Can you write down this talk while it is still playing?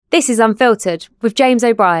This is Unfiltered with James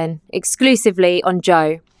O'Brien, exclusively on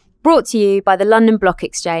Joe. Brought to you by the London Block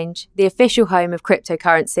Exchange, the official home of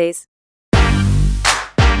cryptocurrencies.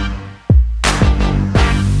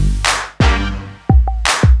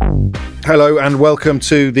 Hello and welcome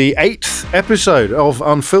to the 8th episode of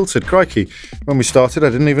Unfiltered. Crikey, when we started I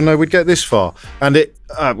didn't even know we'd get this far. And it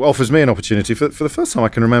offers me an opportunity for the first time I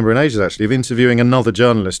can remember in ages actually of interviewing another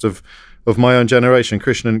journalist of my own generation,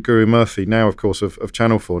 Krishnan Guru-Murthy, now of course of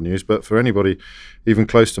Channel 4 News, but for anybody even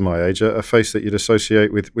close to my age, a face that you'd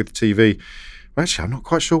associate with TV. Actually, I'm not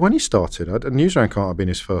quite sure when he started. A newsround can't have been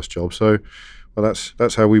his first job, so well,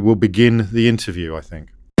 that's how we will begin the interview, I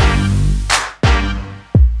think.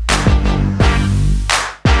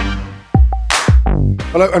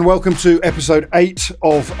 Hello and welcome to episode 8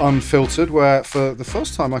 of Unfiltered, where for the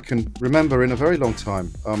first time I can remember in a very long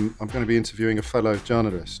time, I'm going to be interviewing a fellow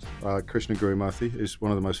journalist. Krishnan Guru-Murthy is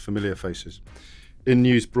one of the most familiar faces in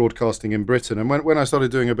news broadcasting in Britain. And when I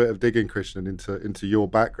started doing a bit of digging, Krishnan, into your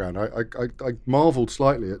background, I marvelled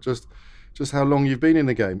slightly at just how long you've been in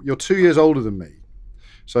the game. You're 2 years older than me.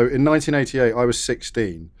 So in 1988, I was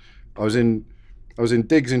 16. I was in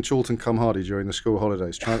digs in Chorlton-cum-Hardy during the school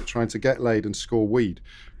holidays, trying to get laid and score weed,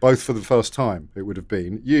 both for the first time, it would have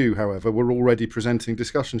been. You, however, were already presenting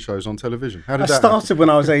discussion shows on television. How did that started happen? When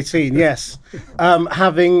I was 18, yes.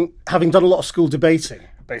 Having done a lot of school debating,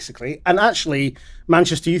 basically, and actually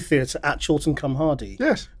Manchester Youth Theatre at Chorlton-cum-Hardy.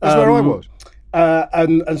 Yes, that's where I was.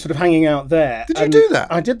 And sort of hanging out there. Did you do that?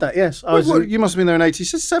 I did that, yes. You must have been there in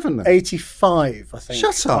 87 then. 85, I think.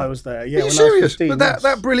 Shut up. I was there, yeah. Are you serious? 15, but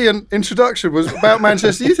that brilliant introduction was about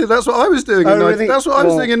Manchester Youth. That's what I was doing. Really? That's what I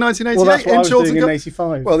was doing in 1988 well, that's what in I was Chorlton. doing in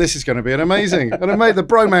 85. Well, this is going to be an amazing. And the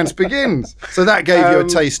bromance begins. So that gave you a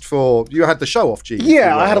taste for. You had the show-off genes.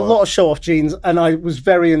 Yeah, I had a lot of show-off genes, and I was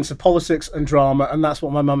very into politics and drama, and that's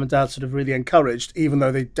what my mum and dad sort of really encouraged, even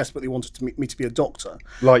though they desperately wanted me to be a doctor.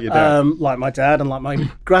 Like your dad. Like my dad and like my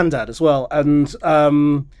granddad as well, and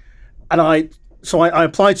I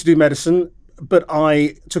applied to do medicine, but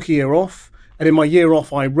I took a year off, and in my year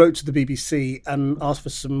off I wrote to the BBC and asked for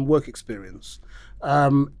some work experience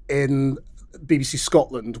in BBC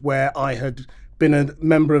Scotland, where I had been a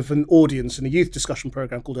member of an audience in a youth discussion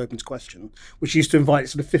programme called Open to Question, which used to invite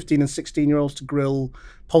sort of 15 and 16-year-olds to grill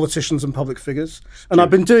politicians and public figures. And I've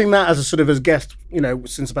been doing that as a sort of as guest,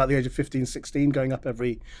 since about the age of 15, 16, going up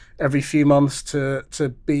every few months to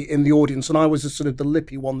be in the audience. And I was a sort of the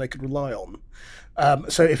lippy one they could rely on.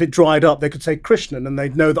 So if it dried up, they could say Krishnan, and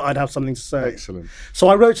they'd know that I'd have something to say. Excellent. So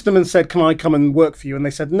I wrote to them and said, can I come and work for you? And they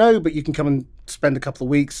said, no, but you can come and spend a couple of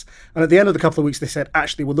weeks. And at the end of the couple of weeks, they said,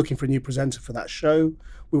 actually, we're looking for a new presenter for that show.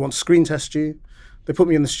 We want to screen test you. They put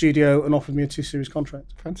me in the studio and offered me a 2-series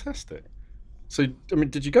contract. Fantastic. So,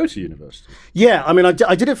 did you go to university? Yeah,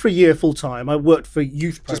 I did it for a year full time. I worked for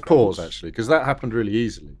youth programs. Just pause, actually, because that happened really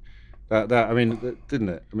easily. Didn't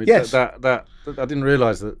it? Yes. That I didn't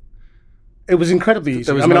realise that. It was incredibly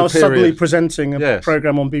easy. I was suddenly presenting a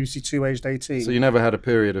programme on BBC Two aged 18. So you never had a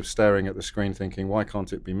period of staring at the screen thinking, why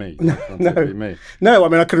can't it be me? Why can't it be me? No,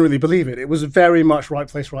 I couldn't really believe it. It was very much right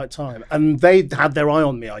place, right time. And they had their eye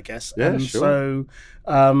on me, I guess. Yeah, and sure.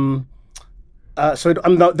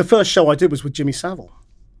 The first show I did was with Jimmy Savile.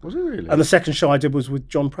 Was it really? And the second show I did was with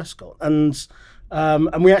John Prescott. And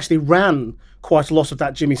we actually ran quite a lot of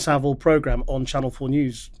that Jimmy Savile programme on Channel 4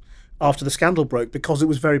 News after the scandal broke, because it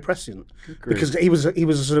was very prescient. Because he was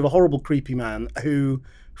a sort of a horrible, creepy man who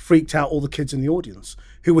freaked out all the kids in the audience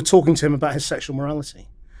who were talking to him about his sexual morality.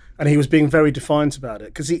 And he was being very defiant about it.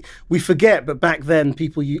 Because we forget, but back then, he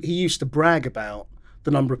used to brag about the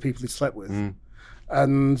number of people he slept with. Mm.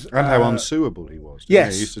 And how unsuable he was.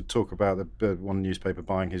 Yes. He used to talk about the one newspaper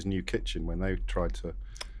buying his new kitchen when they tried to...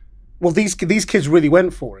 Well, these kids really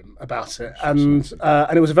went for him about it, and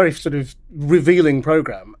it was a very sort of revealing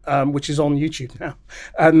programme, which is on YouTube now.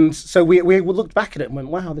 And so we looked back at it and went,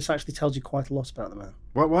 wow, this actually tells you quite a lot about the man.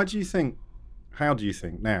 Why do you think, how do you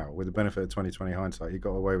think now, with the benefit of 2020 hindsight, he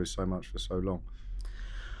got away with so much for so long?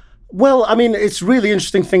 Well, it's really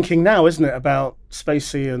interesting thinking now, isn't it, about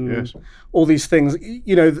Spacey and all these things,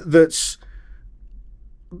 that's,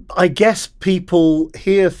 I guess people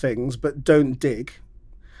hear things but don't dig.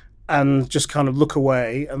 And just kind of look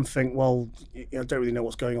away and think, well, I don't really know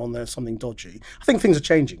what's going on there, something dodgy. I think things are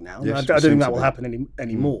changing now. Yes, I don't think that will happen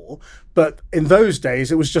anymore. But in those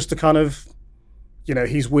days, it was just a kind of,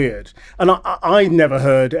 he's weird. And I never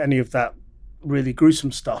heard any of that really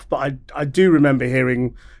gruesome stuff, but I do remember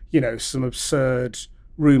hearing, some absurd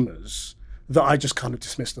rumours that I just kind of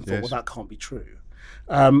dismissed and thought, well, that can't be true.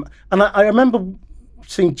 And I remember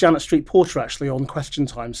seeing Janet Street Porter actually on Question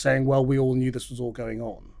Time saying, well, we all knew this was all going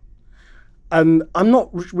on. And I'm not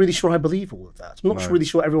really sure I believe all of that. I'm not No. really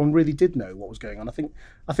sure everyone really did know what was going on. I think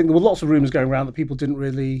there were lots of rumours going around that people didn't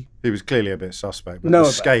really. He was clearly a bit suspect, but No,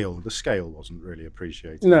 the scale wasn't really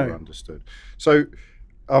appreciated No. or understood. So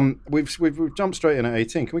we've jumped straight in at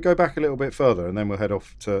 18. Can we go back a little bit further, and then we'll head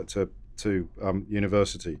off to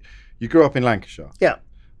university? You grew up in Lancashire. Yeah.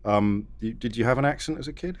 Did you have an accent as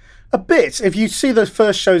a kid? A bit. If you see the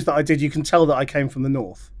first shows that I did, you can tell that I came from the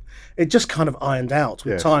north. It just kind of ironed out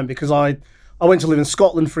with Yes. time because I went to live in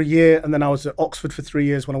Scotland for a year, and then I was at Oxford for 3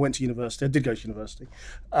 years when I went to university. I did go to university.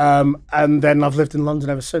 And then I've lived in London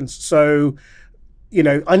ever since. So,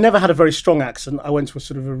 I never had a very strong accent. I went to a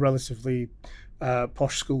sort of a relatively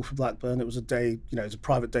posh school for Blackburn. It was it was a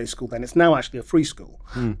private day school then. It's now actually a free school.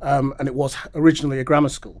 And it was originally a grammar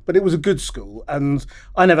school, but it was a good school. And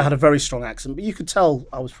I never had a very strong accent, but you could tell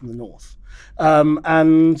I was from the north.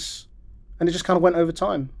 And it just kind of went over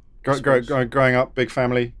time. Growing up, big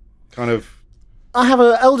family, kind of. I have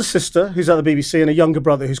an elder sister who's at the BBC and a younger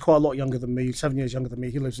brother who's quite a lot younger than me, 7 years younger than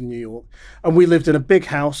me. He lives in New York. And we lived in a big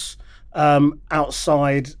house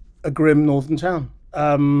outside a grim northern town.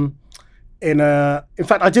 In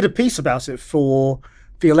fact, I did a piece about it for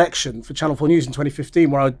the election for Channel 4 News in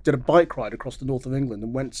 2015, where I did a bike ride across the north of England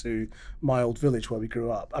and went to my old village where we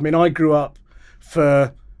grew up. I mean, I grew up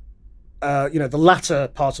for the latter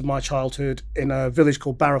part of my childhood in a village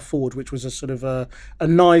called Barrowford, which was a sort of a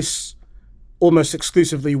nice, almost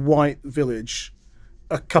exclusively white village,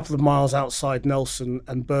 a couple of miles outside Nelson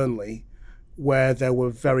and Burnley, where there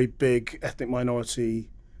were very big ethnic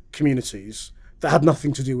minority communities that had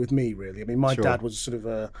nothing to do with me, really. I mean, my Sure. dad was sort of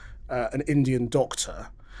an Indian doctor,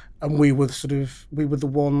 and we were the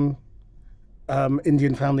one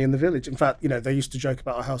Indian family in the village. In fact, they used to joke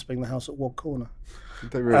about our house being the house at Wad Corner.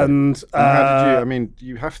 Did they really? And how did you? I mean,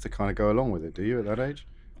 you have to kind of go along with it, do you? At that age?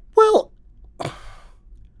 well,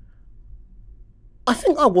 I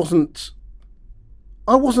think I wasn't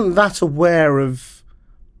that aware of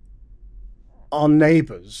our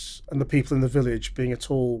neighbours and the people in the village being at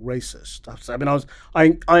all racist. I have to say. I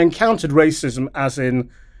mean, I encountered racism as in,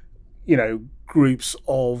 groups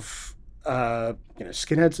of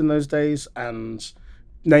skinheads in those days and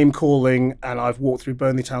name calling, and I've walked through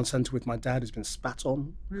Burnley Town Centre with my dad who's been spat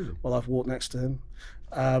on while I've walked next to him.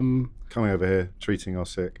 Coming over here, treating our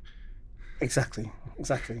sick. Exactly.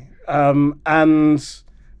 And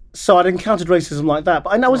so I'd encountered racism like that,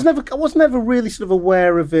 but I was never really sort of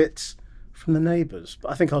aware of it from the neighbours.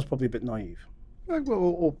 But I think I was probably a bit naive.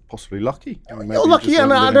 Or possibly lucky. I mean, maybe Or you lucky, just yeah.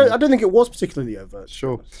 weren't No, living- I don't think it was particularly overt.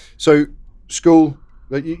 Sure. So, school.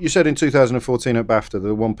 You said in 2014 at BAFTA,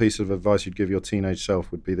 the one piece of advice you'd give your teenage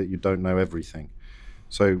self would be that you don't know everything.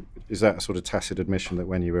 So, is that a sort of tacit admission that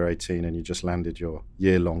when you were 18 and you just landed your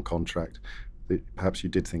year-long contract, that perhaps you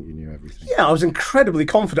did think you knew everything? Yeah, I was incredibly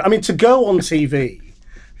confident. I mean, to go on TV,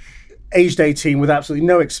 aged 18 with absolutely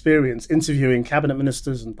no experience, interviewing cabinet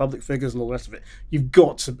ministers and public figures and all the rest of it, you've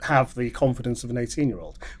got to have the confidence of an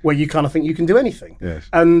 18-year-old, where you kind of think you can do anything. Yes.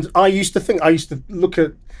 And I used to look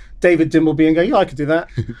at David Dimbleby and go, yeah, I could do that.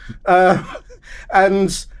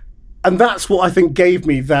 And that's what I think gave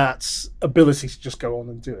me that ability to just go on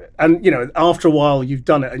and do it. And, after a while you've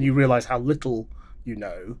done it and you realise how little you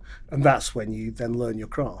know, and that's when you then learn your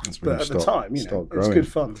craft. when But you at the stop time, it's growing. good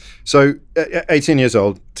fun. So, 18 years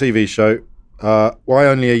old, TV show. Why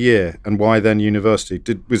only a year, and why then university?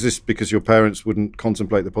 Was this because your parents wouldn't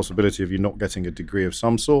contemplate the possibility of you not getting a degree of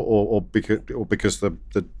some sort, or because the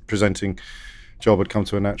presenting job had come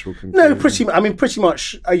to a natural conclusion? No, pretty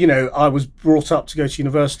much. I was brought up to go to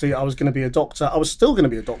university. I was going to be a doctor. I was still going to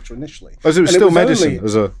be a doctor initially. As it was And still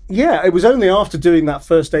medicine. Yeah, it was only after doing that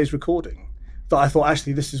first day's recording that I thought,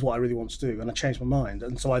 actually, this is what I really want to do, and I changed my mind.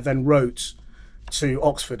 And so I then wrote to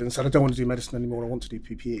Oxford and said, I don't want to do medicine anymore. I want to do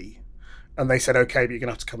PPE. And they said, okay, but you're going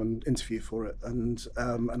to have to come and interview for it and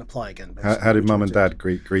apply again. Basically, How did which mum I and dad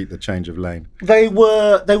greet the change of lane? They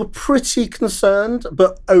were pretty concerned,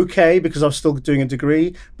 but okay, because I was still doing a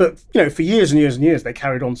degree. But for years and years and years, they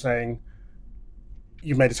carried on saying,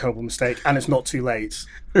 "You've made a terrible mistake, and it's not too late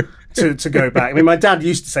to go back." I mean, my dad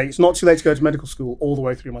used to say, "It's not too late to go to medical school," all the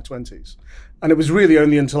way through my 20s, and it was really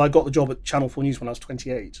only until I got the job at Channel 4 News when I was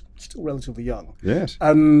 28, still relatively young. Yes.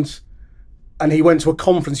 And he went to a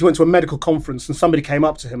conference. He went to a medical conference, and somebody came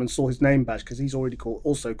up to him and saw his name badge because he's already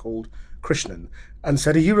also called Krishnan, and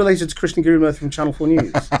said, "Are you related to Krishnan Guru Murthy from Channel 4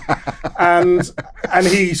 News?" and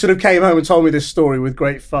he sort of came home and told me this story with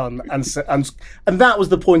great fun, and that was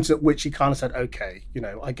the point at which he kind of said, "Okay,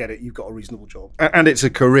 I get it. You've got a reasonable job." And it's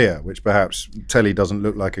a career, which perhaps telly doesn't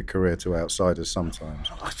look like a career to outsiders sometimes.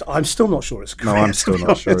 I'm still not sure it's a career. No, I'm still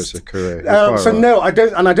not sure it's a career. No, I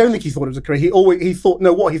don't think he thought it was a career. What he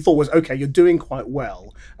thought was, okay, you're doing quite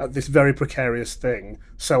well at this very precarious thing,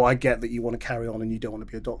 so I get that you want to carry on and you don't want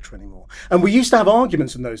to be a doctor anymore. And we used to have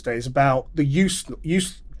arguments in those days about the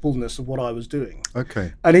usefulness of what I was doing.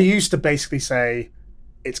 Okay. And he used to basically say,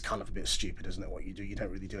 it's kind of a bit stupid, isn't it, what you do? You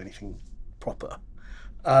don't really do anything proper.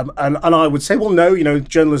 And I would say, well, no,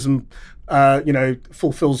 journalism,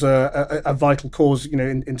 fulfills a vital cause,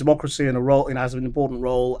 in democracy, and a role, has an important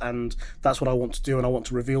role, and that's what I want to do, and I want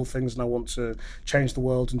to reveal things, and I want to change the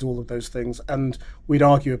world, and do all of those things. And we'd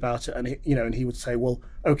argue about it, and he would say, well,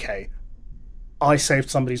 okay, I saved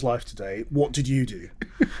somebody's life today. What did you do?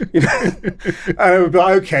 And I would be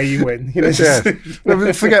like, okay, you win.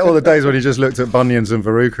 Forget all the days when he just looked at bunions and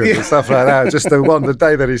verrucas and stuff like that. Just the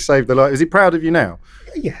day that he saved the life. Is he proud of you now?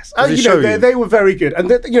 Yes. They were very good. And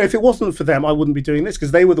if it wasn't for them, I wouldn't be doing this, because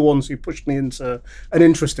they were the ones who pushed me into an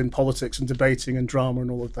interest in politics and debating and drama and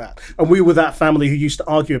all of that. And we were that family who used to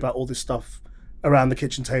argue about all this stuff around the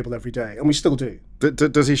kitchen table every day, and we still do.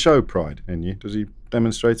 Does he show pride in you? Does he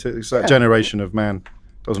demonstrate it? It's that generation of man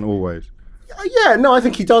doesn't always. Yeah, no, I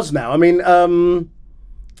think he does now. I mean,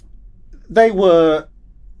 they were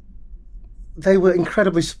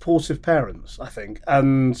incredibly supportive parents, I think,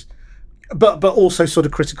 and but also sort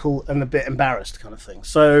of critical and a bit embarrassed kind of thing.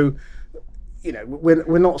 So,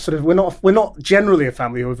 we're not generally a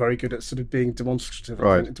family who are very good at sort of being demonstrative,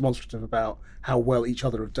 right. Demonstrative about how well each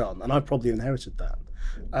other have done, and I've probably inherited that.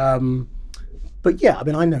 But yeah, I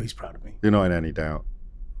mean, I know he's proud of me. You're not in any doubt.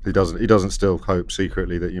 He doesn't still hope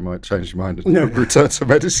secretly that you might change your mind and return to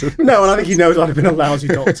medicine. No, and I think he knows I'd have been a lousy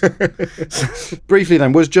doctor. Briefly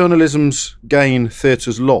then, was journalism's gain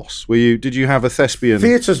theatre's loss? Did you have a thespian?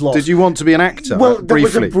 Theatre's loss. Did you want to be an actor? Well, there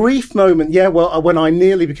briefly? was a brief moment, when I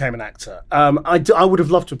nearly became an actor. I would have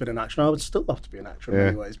loved to have been an actor, and I would still love to be an actor in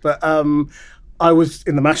many ways. But I was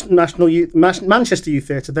in the Manchester Youth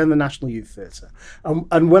Theatre, then the National Youth Theatre.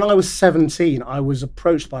 And when I was 17, I was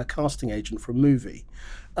approached by a casting agent for a movie.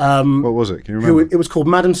 What was it? Can you remember? It was called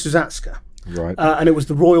Madame Suzatska. Right. And it was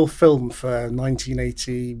the royal film for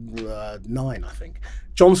 1989, I think.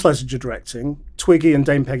 John Schlesinger directing, Twiggy and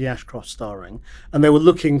Dame Peggy Ashcroft starring. And they were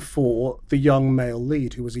looking for the young male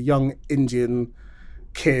lead, who was a young Indian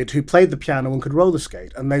kid who played the piano and could roller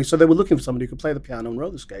skate. And so they were looking for somebody who could play the piano and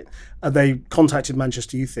roller skate. And they contacted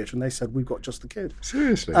Manchester Youth Theatre, and they said, we've got just the kid.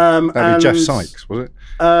 Seriously? That'd be Jeff Sykes, was it?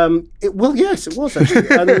 Yes, it was actually.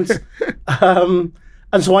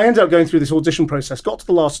 And so I ended up going through this audition process, got to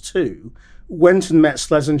the last two, went and met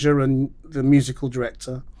Schlesinger and the musical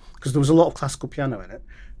director, because there was a lot of classical piano in it,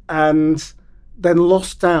 and then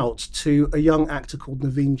lost out to a young actor called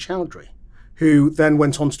Naveen Chowdhury, who then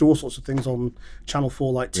went on to do all sorts of things on Channel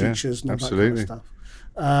 4, like Teachers and all that kind of stuff.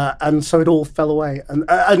 And so it all fell away.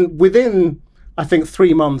 And within, I think,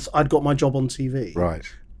 3 months, I'd got my job on TV. Right.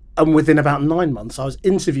 And within about 9 months, I was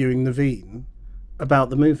interviewing Naveen about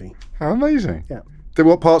the movie. How amazing. Yeah.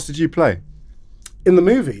 What parts did you play? In the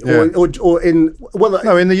movie? Yeah. Or in... Well,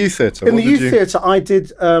 no, in the youth theatre. In the youth theatre, I did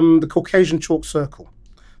the Caucasian Chalk Circle,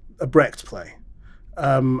 a Brecht play.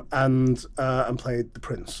 And played the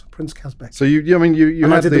Prince Kazbek. So you and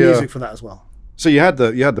had I did the music for that as well. So you had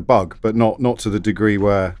the bug, but not to the degree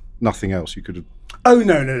where nothing else you could have. Oh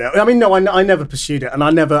no! I mean, no, I never pursued it, and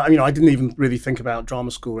I didn't even really think about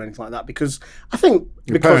drama school or anything like that, because I think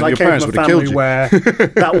I came from a family where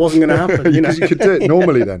that wasn't going to happen. Because you could do it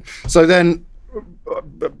normally then. So then,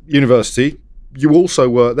 university, you also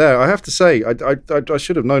worked there. I have to say, I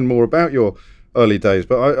should have known more about your early days,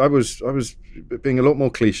 but I was being a lot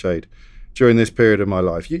more cliched during this period of my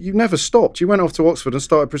life. You never stopped. You went off to Oxford and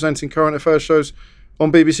started presenting current affairs shows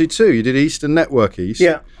on BBC Two. You did East and Network East.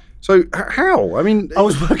 Yeah. So how? I mean, I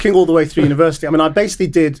was working all the way through university. I mean, I basically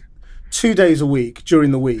did 2 days a week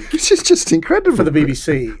during the week. This is just incredible for the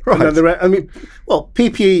BBC. Right. And then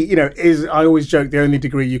PPE, is, I always joke, the only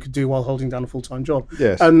degree you could do while holding down a full-time job.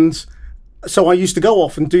 Yes. And so I used to go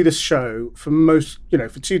off and do this show for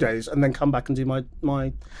for 2 days, and then come back and do my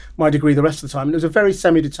degree the rest of the time. And it was a very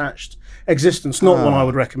semi-detached existence, not one I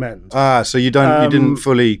would recommend. So you didn't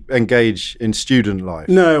fully engage in student life.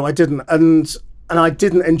 No, I didn't, and I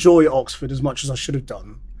didn't enjoy Oxford as much as I should have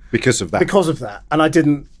done because of that. And I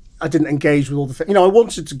didn't. I didn't engage with all the things. I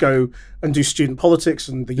wanted to go and do student politics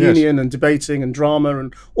and the union and debating and drama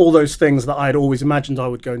and all those things that I had always imagined I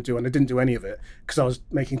would go and do, and I didn't do any of it because I was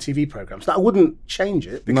making TV programs. That I wouldn't change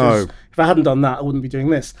it, because if I hadn't done that, I wouldn't be doing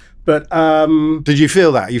this. But did you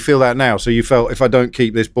feel that? You feel that now? So you felt, if I don't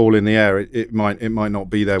keep this ball in the air, it might not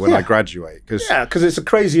be there when I graduate. Because it's a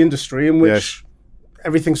crazy industry in which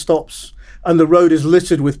everything stops. And the road is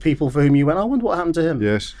littered with people for whom you went, I wonder what happened to him.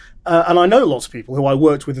 Yes. And I know lots of people who I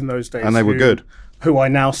worked with in those days. And they were good. Who I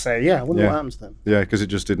now say, I wonder what happened to them. Yeah, because it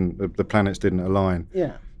just didn't, the planets didn't align.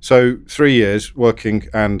 Yeah. So 3 years working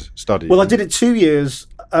and studying. Well, I did it 2 years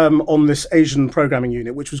on this Asian programming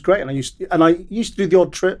unit, which was great. And I used to do the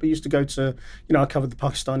odd trip. I used to go to, I covered the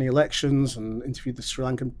Pakistani elections and interviewed the Sri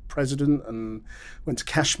Lankan president, and went to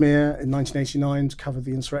Kashmir in 1989 to cover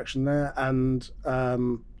the insurrection there, and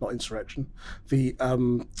not insurrection, the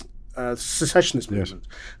secessionist movement.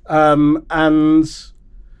 And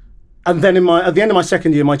then at the end of my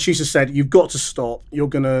second year, my tutor said, "You've got to stop. You're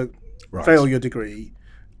going to fail your degree.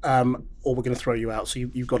 Or we're going to throw you out, so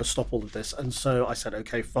you've got to stop all of this." And so I said,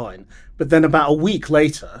 okay, fine. But then about a week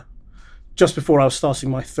later, just before I was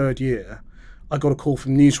starting my third year, I got a call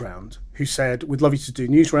from Newsround, who said, "We'd love you to do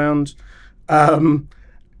Newsround,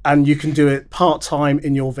 and you can do it part-time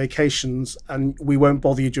in your vacations, and we won't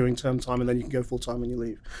bother you during term time, and then you can go full-time when you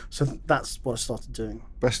leave." So that's what I started doing.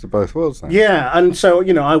 Best of both worlds, then. Yeah, and so,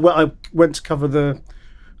 I went to cover the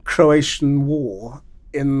Croatian War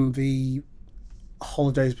in the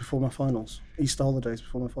holidays before my finals, Easter holidays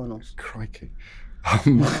before my finals. Crikey.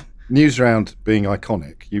 Newsround being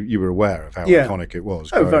iconic, you were aware of how iconic it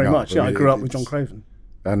was. Oh, very much. I mean, I grew up with John Craven.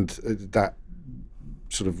 And that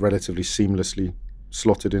sort of relatively seamlessly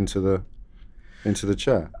slotted into the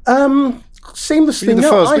chair. Seamlessly.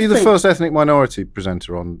 Were you the first ethnic minority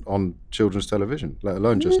presenter on children's television, let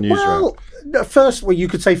alone just Newsround? Well, you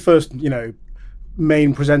could say first,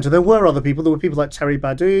 main presenter. There were other people. There were people like Terry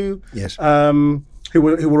Badu, yes, who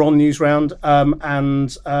were on Newsround, and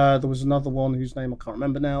there was another one whose name I can't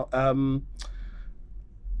remember now.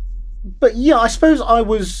 But yeah, I suppose I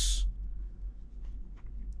was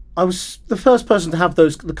the first person to have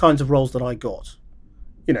the kinds of roles that I got.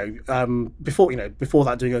 Before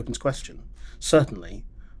that, doing Open to Question, certainly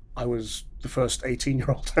I was the first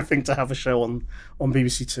 18-year-old, I think, to have a show on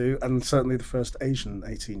BBC Two, and certainly the first Asian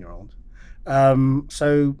 18-year-old.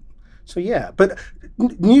 So yeah, but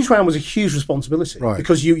Newsround was a huge responsibility,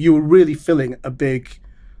 because you were really filling a big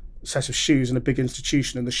set of shoes in a big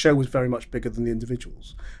institution, and the show was very much bigger than the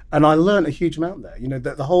individuals. And I learned a huge amount there.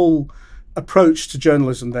 The whole approach to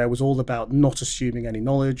journalism there was all about not assuming any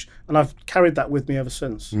knowledge, and I've carried that with me ever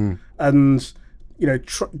since. And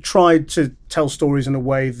tried to tell stories in a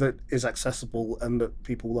way that is accessible and that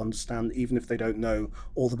people will understand, even if they don't know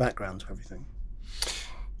all the background to everything.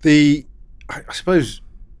 I suppose,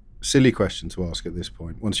 silly question to ask at this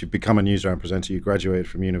point. Once you've become a Newsround presenter, you graduated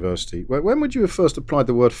from university. When would you have first applied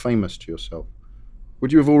the word famous to yourself?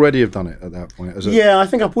 Would you have already have done it at that point? Yeah, I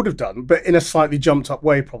think I would have done, but in a slightly jumped up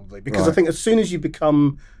way, probably. Because I think as soon as you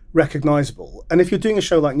become recognisable, and if you're doing a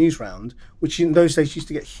show like Newsround, which in those days used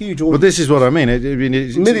to get huge audiences. Well, this is what I mean.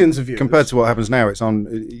 It's millions of viewers. Compared to what happens now, it's on.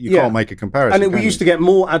 You can't make a comparison. And we used to get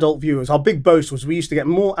more adult viewers. Our big boast was we used to get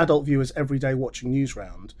more adult viewers every day watching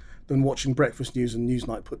Newsround than watching Breakfast News and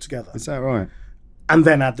Newsnight put together. Is that right? And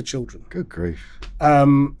then add the children. Good grief.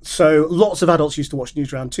 So lots of adults used to watch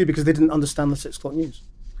Newsround too, because they didn't understand the 6 o'clock news.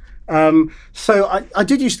 So I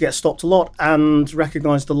did used to get stopped a lot and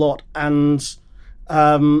recognised a lot, and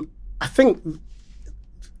I think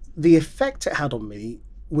the effect it had on me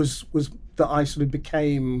was that I sort of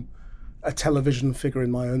became a television figure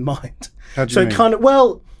in my own mind. How do you mean? Kind of,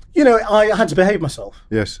 I had to behave myself.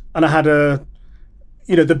 Yes. And I had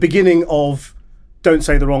the beginning of don't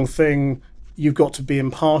say the wrong thing, you've got to be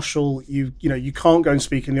impartial, you can't go and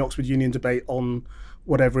speak in the Oxford Union debate on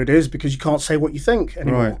whatever it is, because you can't say what you think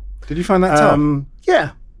anymore. Right. Did you find that tough?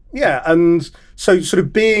 Yeah. And so sort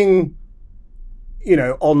of being,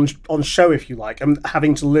 on show, if you like, and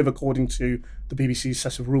having to live according to the BBC's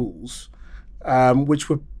set of rules, which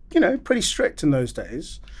were, pretty strict in those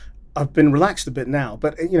days. I've been relaxed a bit now,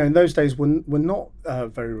 but, in those days we're not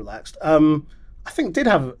very relaxed. I think did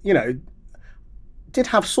have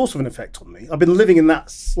sort of an effect on me. I've been living in that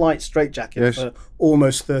slight straitjacket for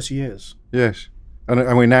almost 30 years. Yes. And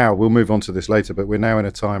we'll move on to this later, but we're now in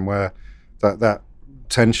a time where that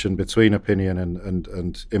tension between opinion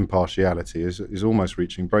and impartiality is almost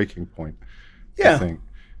reaching breaking point. Yeah. I think.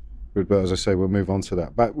 But as I say, we'll move on to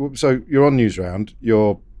that. But so you're on Newsround.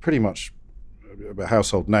 You're pretty much a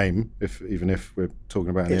household name, even if we're talking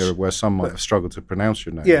about an era where some might have struggled to pronounce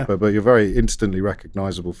your name. Yeah. But you're very instantly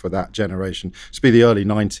recognisable for that generation. It's be the early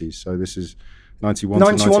 90s, so this is 91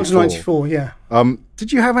 to 94, yeah.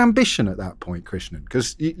 Did you have ambition at that point, Krishnan?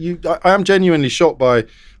 Because I am genuinely shocked by,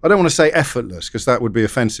 I don't want to say effortless, because that would be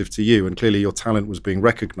offensive to you, and clearly your talent was being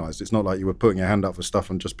recognised. It's not like you were putting your hand up for stuff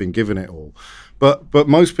and just being given it all. But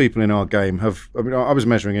most people in our game have, I mean, I was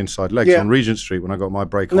measuring inside legs on Regent Street when I got my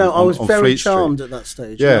break on Fleet Street. No, I was very charmed at that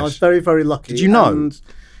stage. Yes. I was very, very lucky. Did you know? And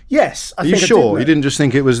yes. Are you sure? You didn't just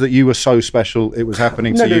think it was that you were so special, it was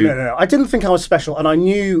happening to you? No. I didn't think I was special, and I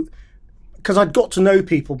knew, because I'd got to know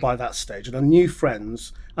people by that stage, and I knew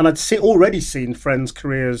friends, and I'd already seen friends'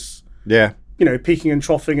 careers, peaking and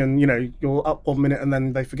troughing, and, you're up 1 minute and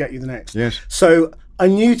then they forget you the next. Yes. So I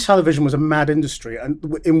knew television was a mad industry, and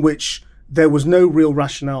in which there was no real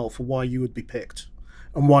rationale for why you would be picked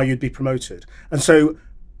and why you'd be promoted. And so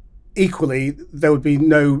equally, there would be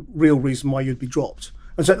no real reason why you'd be dropped.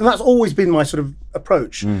 And so that's always been my sort of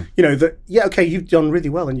approach, you've done really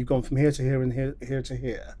well and you've gone from here to here and here to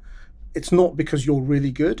here. It's not because you're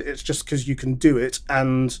really good, it's just because you can do it.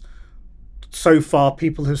 And so far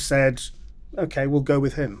people have said, okay, we'll go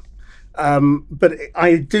with him. But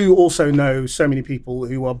I do also know so many people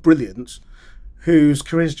who are brilliant whose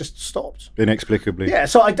careers just stopped. Inexplicably. Yeah,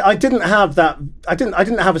 so I didn't have that, I didn't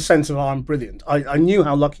have a sense of, I'm brilliant. I knew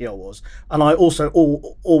how lucky I was. And I also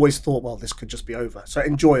always thought, well, this could just be over. So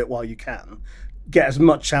enjoy it while you can. Get as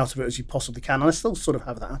much out of it as you possibly can. And I still sort of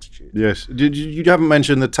have that attitude. Yes. You haven't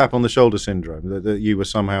mentioned the tap on the shoulder syndrome, that you were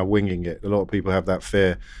somehow winging it. A lot of people have that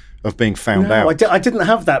fear of being found out. I didn't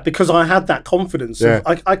have that because I had that confidence. Yeah.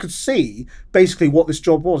 I could see basically what this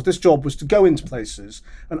job was. This job was to go into places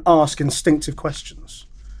and ask instinctive questions.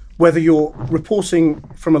 Whether you're reporting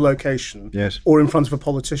from a location or in front of a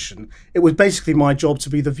politician, it was basically my job to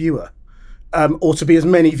be the viewer. Or to be as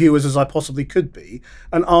many viewers as I possibly could be,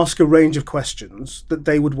 and ask a range of questions that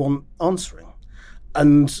they would want answering.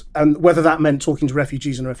 And whether that meant talking to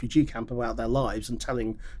refugees in a refugee camp about their lives and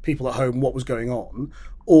telling people at home what was going on,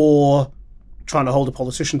 or trying to hold a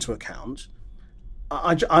politician to account,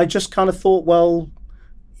 I just kind of thought, well,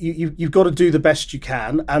 you've got to do the best you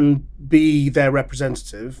can and be their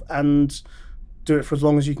representative and do it for as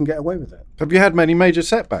long as you can get away with it. Have you had many major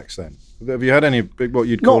setbacks then? Have you had any big, what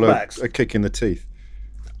you'd call a kick in the teeth?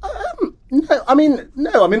 No. I mean,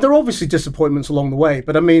 there are obviously disappointments along the way,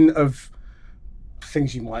 but I mean, of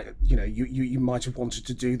things you might, you might have wanted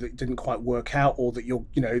to do that didn't quite work out, or that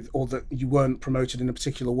or that you weren't promoted in a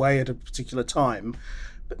particular way at a particular time.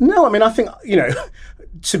 But no, I mean, I think,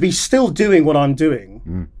 to be still doing what I'm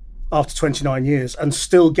doing after 29 years and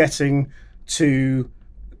still getting to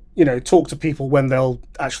talk to people when they'll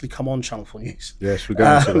actually come on Channel 4 News. Yes, we're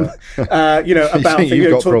going to that.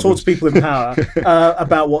 About talk to people in power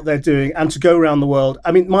about what they're doing, and to go around the world.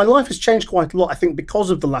 I mean, my life has changed quite a lot, I think, because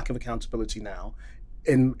of the lack of accountability now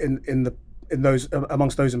in those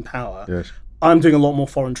amongst those in power. Yes. I'm doing a lot more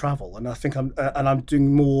foreign travel, and I think I'm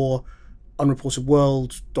doing more unreported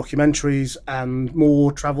world documentaries and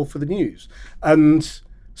more travel for the news. And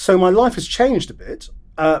so my life has changed a bit.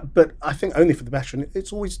 But I think only for the better, and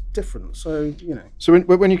it's always different. So, So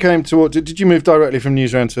when you came to, did you move directly from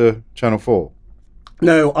Newsround to Channel 4?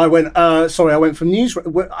 No, I went from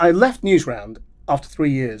Newsround. I left Newsround after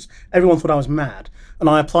 3 years. Everyone thought I was mad, and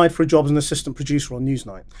I applied for a job as an assistant producer on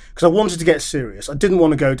Newsnight because I wanted to get serious. I didn't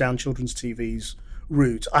want to go down children's TV's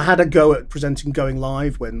route. I had a go at presenting Going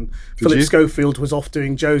Live when Philip Schofield was off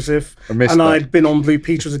doing Joseph, I'd been on Blue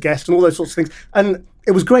Peter as a guest and all those sorts of things. And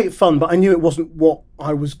it was great fun, but I knew it wasn't what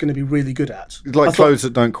I was going to be really good at. Like clothes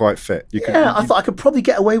that don't quite fit. I thought I could probably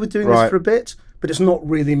get away with doing this for a bit, but it's not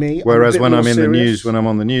really me. Whereas when I'm in the news, when I'm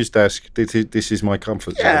on the news desk, this is my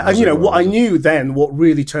comfort zone. Yeah, and what I knew then, what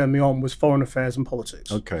really turned me on was foreign affairs and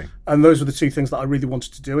politics. Okay. And those were the two things that I really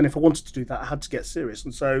wanted to do. And if I wanted to do that, I had to get serious.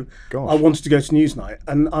 And so I wanted to go to Newsnight.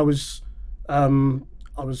 And I was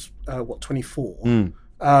 24.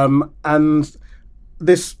 And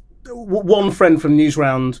this one friend from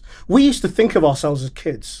Newsround, we used to think of ourselves as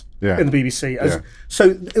kids in the BBC.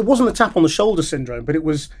 So it wasn't a tap on the shoulder syndrome, but it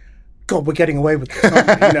was, God, we're getting away with this,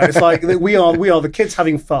 aren't we? It's like we are the kids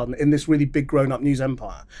having fun in this really big grown-up news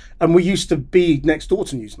empire. And we used to be next door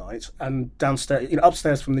to Newsnight and downstairs,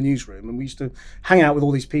 upstairs from the newsroom, and we used to hang out with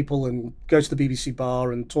all these people and go to the BBC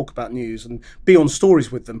bar and talk about news and be on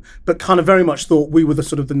stories with them, but kind of very much thought we were the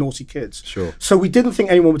sort of the naughty kids. Sure. So we didn't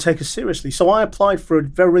think anyone would take us seriously. So I applied for a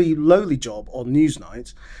very lowly job on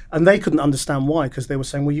Newsnight, and they couldn't understand why, because they were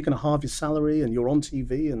saying, well, you're going to halve your salary and you're on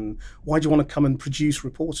TV, and why do you want to come and produce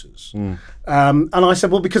reporters? And I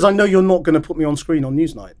said, well, because I know you're not going to put me on screen on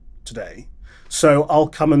Newsnight today. So I'll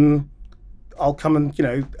come and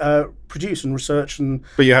produce and research and.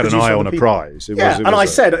 But you had an produce eye other on a people. prize. And I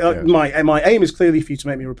said my aim is clearly for you to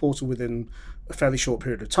make me a reporter within a fairly short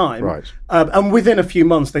period of time. Right. And within a few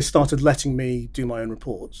months, they started letting me do my own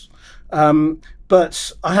reports.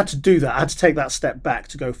 But I had to do that. I had to take that step back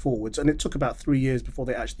to go forwards, and it took about 3 years before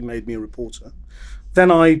they actually made me a reporter. Then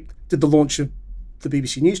I did the launch of the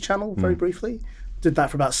BBC News Channel very briefly. Did that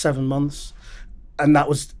for about 7 months. And that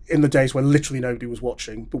was in the days when literally nobody was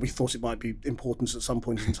watching, but we thought it might be important at some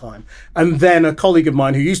point in time. And then a colleague of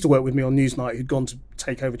mine who used to work with me on Newsnight, who'd gone to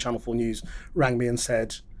take over Channel 4 News, rang me and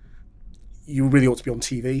said, "You really ought to be on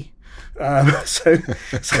TV. So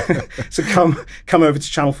come over to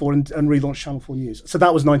Channel 4 and relaunch Channel 4 News." So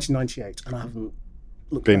that was 1998, and I haven't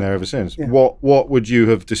looked been back. there ever since. Yeah. What would you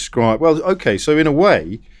have described? Well, okay, so in a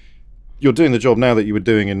way, you're doing the job now that you were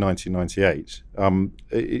doing in 1998.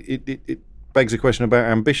 It begs a question about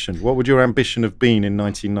ambition. What would your ambition have been in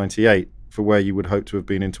 1998 for where you would hope to have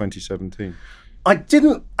been in 2017? I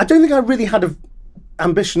don't think I really had an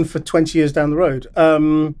ambition for 20 years down the road.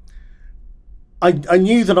 I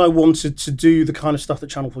knew that I wanted to do the kind of stuff that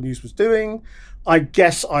Channel 4 News was doing. I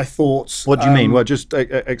guess I thought... What do you mean? Well, just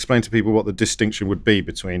explain to people what the distinction would be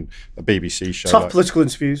between a BBC show. Tough political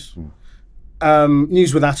interviews,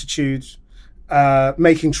 news with attitude,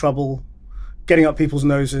 making trouble, getting up people's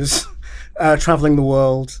noses, travelling the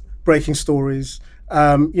world, breaking stories.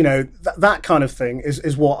 That kind of thing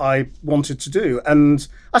is what I wanted to do, and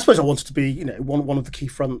I suppose I wanted to be, one of the key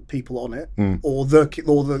front people on it, or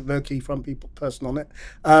the key front person on it,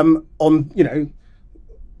 on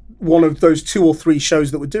one of those 2 or 3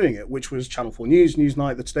 shows that were doing it, which was Channel 4 News,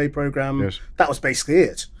 Newsnight, the Today programme. Yes. That was basically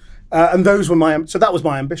it, and those were so that was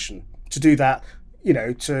my ambition, to do that.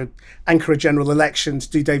 To anchor a general election, to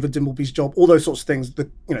do David Dimbleby's job, all those sorts of things.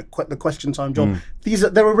 The Question Time job.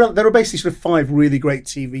 There are basically sort of 5 really great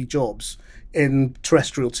TV jobs in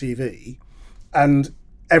terrestrial TV, and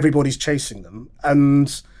everybody's chasing them.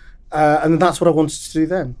 And that's what I wanted to do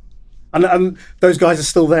then. And those guys are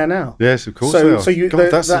still there now. Yes, of course they are. So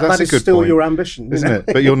that is still point, your ambition, isn't it?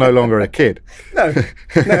 But you're no longer a kid. No,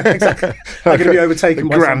 exactly. I'm going to be overtaken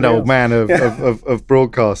by grand old else. man of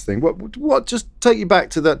broadcasting. What? Just take you back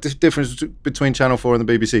to that difference between Channel 4 and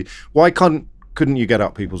the BBC. Why couldn't you get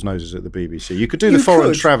up people's noses at the BBC? You could do the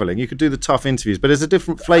foreign travelling, you could do the tough interviews, but there's a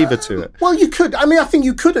different flavour to it. Well, you could. I mean, I think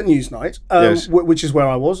you could at Newsnight, Yes. which is where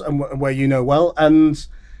I was and where you know well, and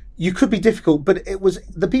you could be difficult, but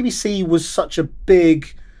the BBC was such a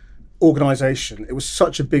big organisation. It was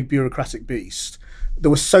such a big bureaucratic beast.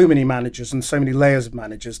 There were so many managers and so many layers of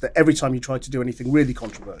managers that every time you tried to do anything really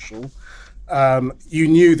controversial, you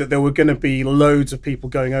knew that there were going to be loads of people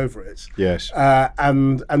going over it. Yes.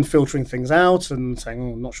 And filtering things out and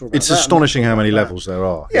saying, I'm not sure about that. It's astonishing how many levels there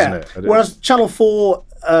are, isn't it? Whereas Channel 4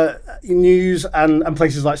 News and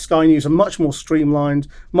places like Sky News are much more streamlined,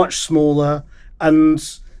 much smaller,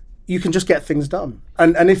 and you can just get things done.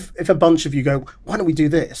 And if a bunch of you go, why don't we do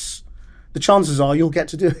this? The chances are you'll get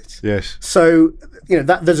to do it. Yes. So,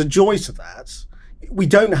 that there's a joy to that. We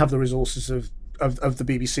don't have the resources of the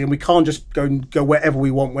BBC, and we can't just go wherever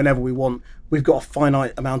we want, whenever we want. We've got a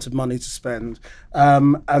finite amount of money to spend,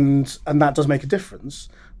 and that does make a difference.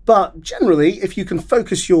 But generally, if you can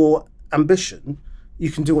focus your ambition, you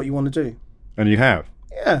can do what you want to do. And you have.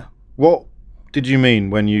 Yeah. What did you mean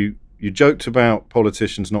when you joked about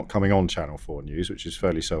politicians not coming on Channel 4 News, which is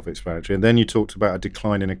fairly self-explanatory, and then you talked about a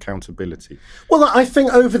decline in accountability? Well, I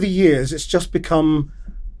think over the years, it's just become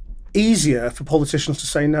easier for politicians to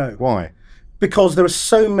say no. Why? Because there are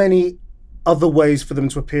so many other ways for them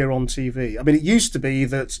to appear on TV. I mean, it used to be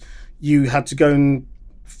that you had to go and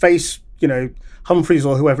face, Humphreys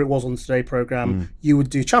or whoever it was on the Today programme. You would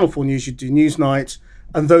do Channel 4 News, you'd do Newsnight,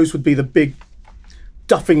 and those would be the big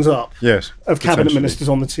duffings up of cabinet ministers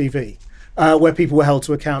on the TV, where people were held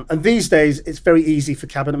to account. And these days, it's very easy for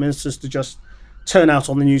cabinet ministers to just turn out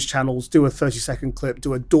on the news channels, do a 30-second clip,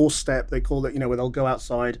 do a doorstep, they call it, where they'll go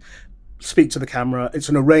outside, speak to the camera. It's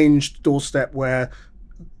an arranged doorstep where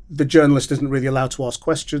the journalist isn't really allowed to ask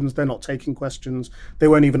questions. They're not taking questions. They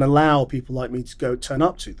won't even allow people like me to turn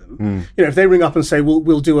up to them. If they ring up and say,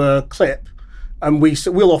 we'll do a clip, and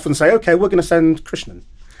we'll often say, okay, we're going to send Krishnan.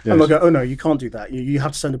 Yes. And they'll go, oh no, you can't do that. You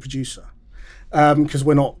have to send a producer, because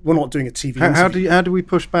we're not doing a TV. How do we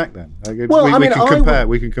push back then? Well,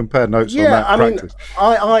 we can compare notes on that practice.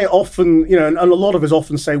 I often, and a lot of us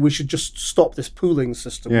often say we should just stop this pooling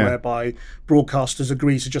system whereby broadcasters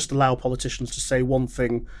agree to just allow politicians to say one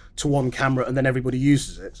thing to one camera and then everybody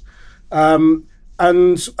uses it, and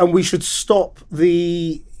we should stop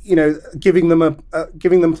the giving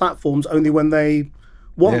them platforms only when they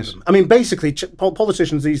want them. I mean, basically,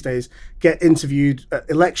 politicians these days get interviewed at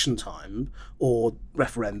election time or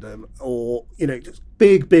referendum or, just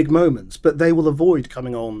big moments, but they will avoid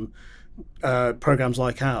coming on programs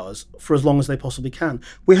like ours for as long as they possibly can.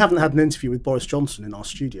 We haven't had an interview with Boris Johnson in our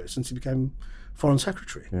studio since he became Foreign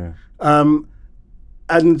Secretary. Yeah.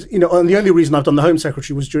 And the only reason I've done the Home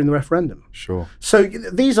Secretary was during the referendum. Sure. So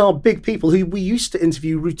these are big people who we used to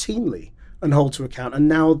interview routinely and hold to account, and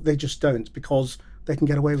now they just don't because they can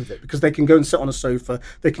get away with it, because they can go and sit on a sofa,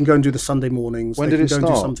 they can go and do the Sunday mornings, When they did can it go and do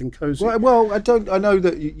start? something cosy. Well, I know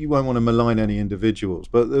that you won't want to malign any individuals,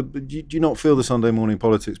 but do you not feel the Sunday morning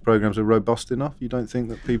politics programs are robust enough? You don't think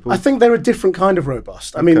that people? I think they're a different kind of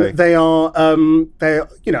robust. I mean, they are.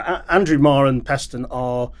 Andrew Marr and Peston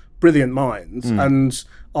are brilliant minds and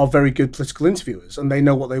are very good political interviewers, and they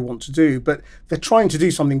know what they want to do, but they're trying to do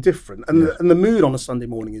something different, and the mood on a Sunday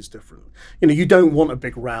morning is different. You don't want a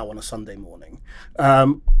big row on a Sunday morning,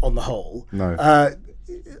 on the whole. No.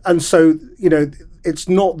 And so, it's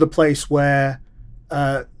not the place where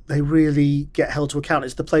they really get held to account.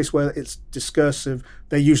 It's the place where it's discursive.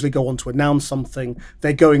 They usually go on to announce something.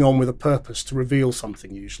 They're going on with a purpose to reveal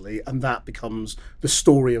something usually, and that becomes the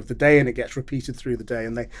story of the day, and it gets repeated through the day,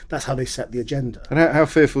 and that's how they set the agenda. And how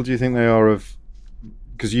fearful do you think they are of?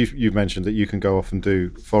 Because you've mentioned that you can go off and do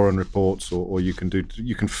foreign reports, or you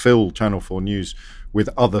can fill Channel 4 News with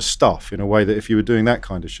other stuff in a way that if you were doing that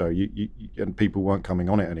kind of show, you and people weren't coming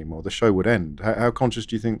on it anymore, the show would end. How conscious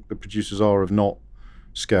do you think the producers are of not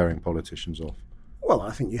scaring politicians off? Well,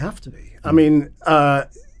 I think you have to be. I mean,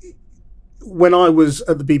 when I was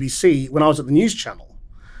at the BBC, when I was at the News Channel,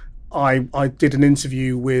 I did an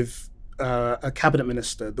interview with a cabinet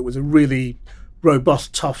minister that was a really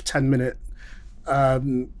robust, tough 10-minute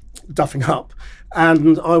duffing up,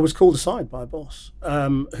 and I was called aside by a boss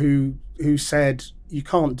who said, "You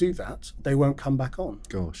can't do that. They won't come back on."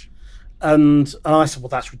 Gosh. And I said, well,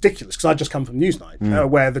 that's ridiculous, because I'd just come from Newsnight,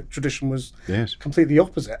 where the tradition was completely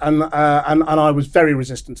opposite. And I was very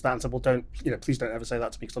resistant to that and said, well, please don't ever say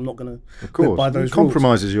that to me, because I'm not going to live by those rules. It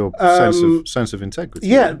compromises your sense of integrity.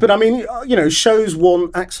 Yeah, but I mean, shows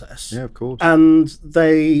want access. Yeah, of course. And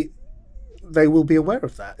they will be aware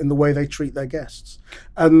of that in the way they treat their guests.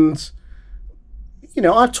 And,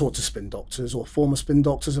 I've talked to spin doctors or former spin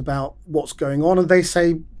doctors about what's going on, and they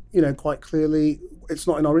say, quite clearly, it's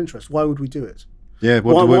not in our interest. Why would we do it? Yeah,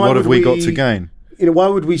 what have we got to gain? Why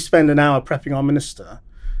would we spend an hour prepping our minister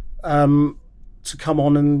to come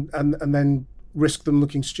on and then risk them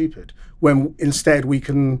looking stupid, when instead we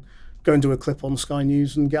can go and do a clip on Sky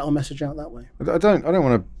News and get our message out that way? I don't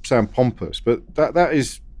want to sound pompous, but that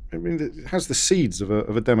is, I mean, it has the seeds of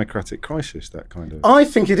a democratic crisis, that kind of. I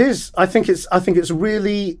think it is. I think it's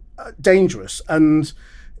really dangerous, and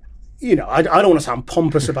I don't want to sound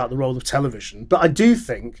pompous about the role of television, but I do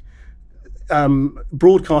think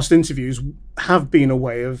broadcast interviews have been a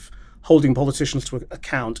way of holding politicians to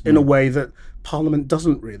account in a way that Parliament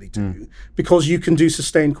doesn't really do, because you can do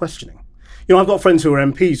sustained questioning. I've got friends who are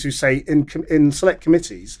MPs who say in select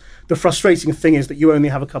committees, the frustrating thing is that you only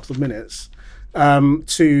have a couple of minutes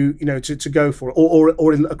to go for it, or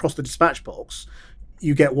across the dispatch box,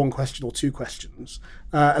 you get one question or two questions,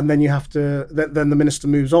 and then you have to. Then the minister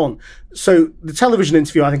moves on. So the television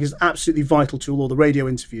interview, I think, is absolutely vital tool, or the radio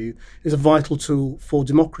interview is a vital tool for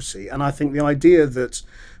democracy. And I think the idea that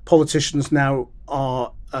politicians now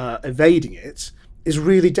are evading it is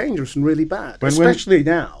really dangerous and really bad, especially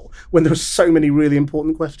now when there are so many really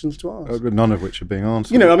important questions to ask. None of which are being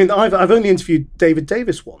answered. I mean, I've only interviewed David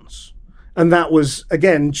Davis once, and that was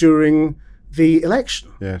again during the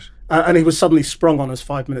election. Yes. And he was suddenly sprung on us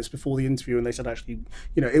 5 minutes before the interview, and they said, actually,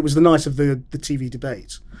 it was the night of the TV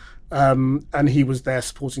debate, and he was there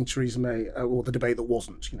supporting Theresa May, or the debate that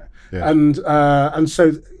wasn't, Yeah. And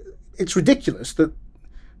so it's ridiculous that,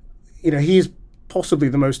 he is possibly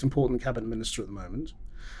the most important cabinet minister at the moment,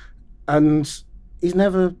 and he's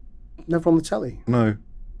never on the telly. No,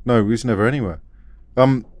 he's never anywhere.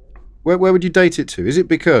 Where would you date it to? Is it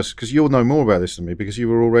because you'll know more about this than me, because you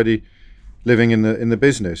were already living in the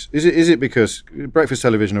business? Is it because breakfast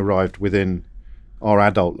television arrived within our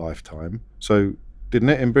adult lifetime? So didn't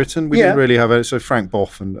it in Britain? We didn't really have it. So Frank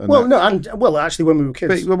Boff and actually when we were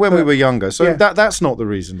kids, but when we were younger. So that's not the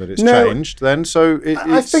reason that it's changed then. So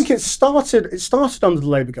I think it started under the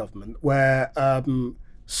Labour government, where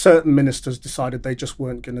certain ministers decided they just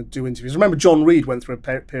weren't going to do interviews. I remember John Reid went through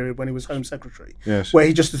a period when he was Home Secretary, where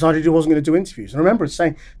he just decided he wasn't going to do interviews. And I remember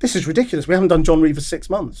saying, "This is ridiculous. We haven't done John Reid for 6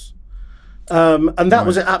 months." And that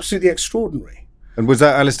was absolutely extraordinary. And was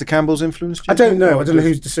that Alistair Campbell's influence? I don't know. I don't know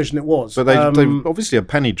whose decision it was. But they obviously a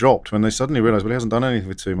penny dropped when they suddenly realised, well, he hasn't done anything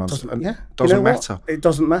for 2 months. Doesn't matter. It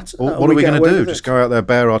doesn't matter. What are we going to do? Just go out there,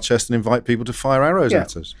 bare our chest, and invite people to fire arrows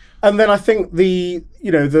at us? And then I think the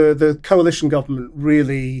coalition government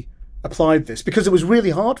really applied this because it was really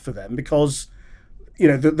hard for them because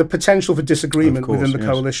the potential for disagreement within the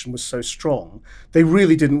coalition was so strong. They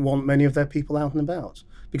really didn't want many of their people out and about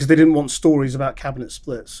because they didn't want stories about cabinet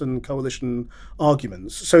splits and coalition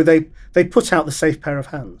arguments. So they put out the safe pair of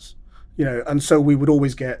hands, and so we would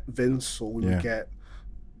always get Vince or we would get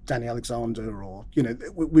Danny Alexander or,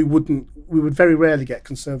 we would very rarely get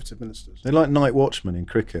Conservative ministers. They're like night watchmen in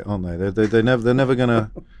cricket, aren't they? They're never going to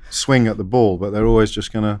swing at the ball, but they're always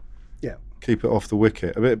just going to keep it off the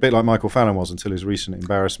wicket. A bit like Michael Fallon was until his recent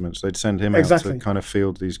embarrassments. They'd send him out to kind of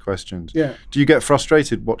field these questions. Yeah. Do you get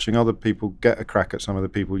frustrated watching other people get a crack at some of the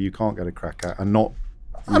people you can't get a crack at and not?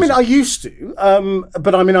 I used to,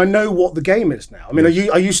 but I know what the game is now.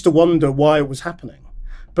 I used to wonder why it was happening,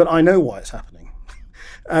 but I know why it's happening.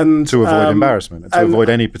 And to avoid embarrassment, and to avoid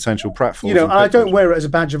any potential pratfalls. I don't wear it as a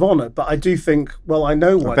badge of honour, but I do think, well, I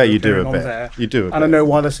know why. I bet you do a bit. You do a bit. And I know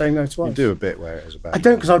why they're saying no to us. You do a bit wear it as a badge. I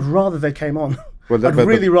don't, because I'd rather they came on. Well, I'd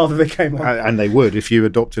really rather they came on. And they would if you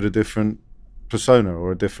adopted a different persona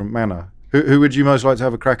or a different manner. Who would you most like to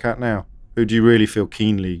have a crack at now? Who do you really feel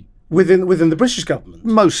keenly within the British government?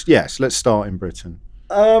 Yes. Let's start in Britain.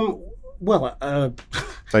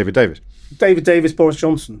 David Davis, Boris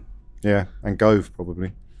Johnson. Yeah, and Gove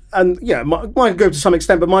probably. And Michael Gove to some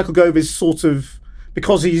extent, but Michael Gove is sort of,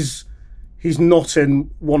 because he's not in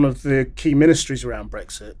one of the key ministries around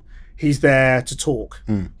Brexit. He's there to talk.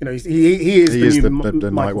 He is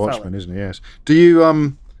the night watchman, isn't he? Yes. Do you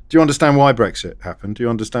understand why Brexit happened? Do you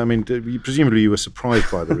understand? Presumably you were surprised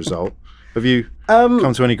by the result. Have you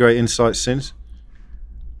come to any great insights since?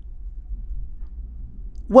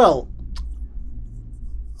 Well,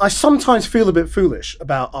 I sometimes feel a bit foolish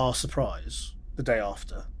about our surprise the day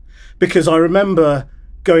after, because I remember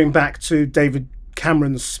going back to David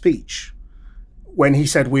Cameron's speech when he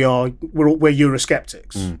said we're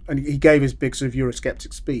Eurosceptics, and he gave his big sort of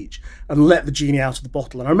Eurosceptic speech and let the genie out of the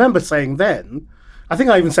bottle. And I remember saying then, I think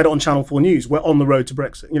I even said it on Channel 4 News, we're on the road to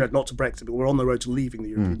Brexit. Not to Brexit, but we're on the road to leaving the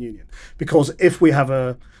European Union. Because if we have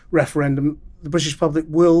a referendum, the British public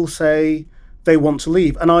will say they want to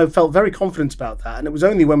leave. And I felt very confident about that. And it was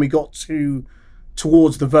only when we got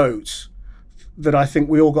towards the vote that I think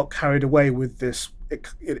we all got carried away with this. It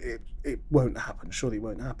won't happen. Surely it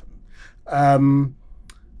won't happen.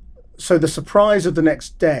 So the surprise of the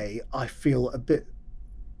next day, I feel a bit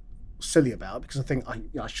silly about, because I think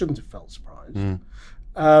I shouldn't have felt surprised.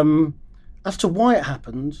 As to why it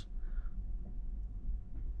happened,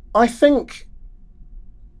 I think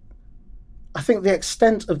the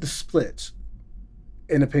extent of the split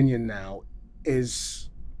in opinion now is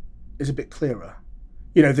a bit clearer.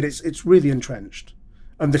 That it's really entrenched,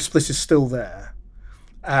 and the split is still there,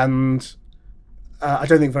 and I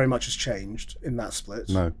don't think very much has changed in that split.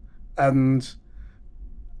 No. And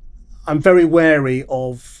I'm very wary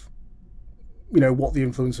of, what the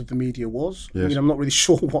influence of the media was. Yes. I'm not really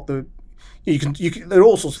sure what there are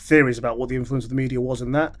all sorts of theories about what the influence of the media was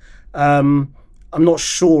in that. I'm not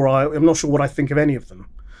sure what I think of any of them,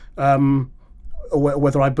 or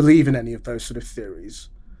whether I believe in any of those sort of theories.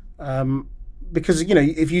 Because,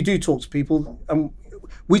 if you do talk to people,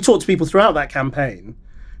 we talked to people throughout that campaign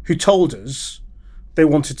who told us they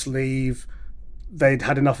wanted to leave, they'd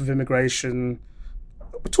had enough of immigration.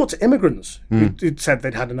 We talked to immigrants who'd said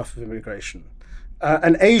they'd had enough of immigration.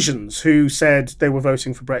 And Asians who said they were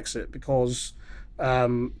voting for Brexit because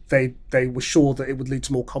they were sure that it would lead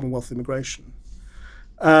to more Commonwealth immigration.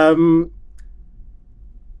 And,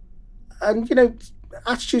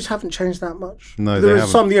 attitudes haven't changed that much. No, there they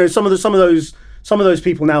are some of those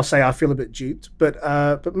people now say I feel a bit duped,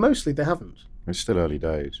 but mostly they haven't. It's still early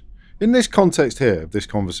days. In this context here of this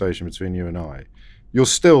conversation between you and I, you're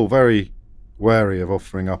still very wary of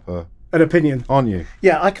offering up an opinion, aren't you?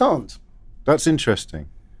 Yeah, I can't. That's interesting.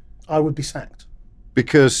 I would be sacked.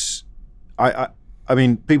 Because I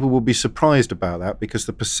mean, people will be surprised about that, because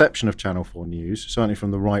the perception of Channel 4 News, certainly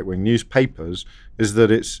from the right-wing newspapers, is that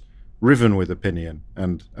it's riven with opinion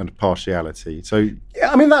and partiality. So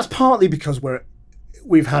yeah, that's partly because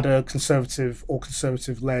we've had a Conservative or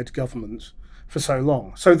Conservative-led government for so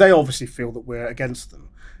long. So they obviously feel that we're against them.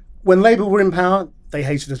 When Labour were in power, they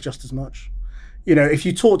hated us just as much. If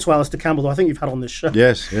you talk to Alistair Campbell, who I think you've had on this show,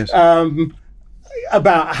 yes,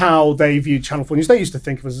 about how they viewed Channel 4 News, they used to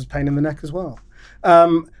think of us as a pain in the neck as well.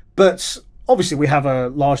 But obviously we have a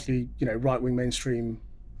largely, right-wing mainstream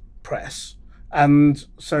press, And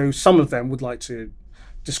so some of them would like to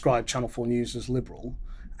describe Channel 4 News as liberal.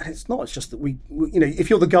 And it's not. It's just that we if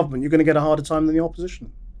you're the government, you're going to get a harder time than the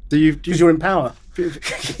opposition. Because you're in power.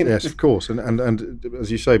 Yes, of course. And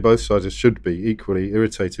as you say, both sides should be equally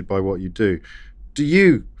irritated by what you do. Do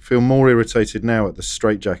you feel more irritated now at the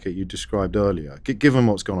straitjacket you described earlier, given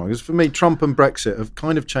what's gone on? Because for me, Trump and Brexit have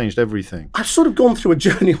kind of changed everything. I've sort of gone through a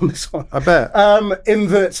journey on this one. I bet. In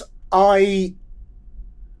that I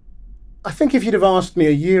think if you'd have asked me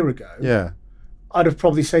a year ago, I'd have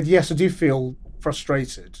probably said, yes, I do feel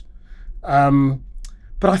frustrated.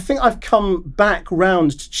 But I think I've come back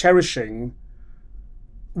round to cherishing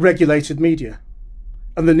regulated media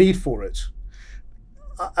and the need for it.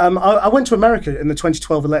 I went to America in the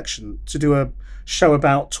 2012 election to do a show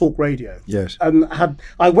about talk radio. Yes. And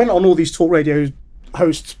I went on all these talk radio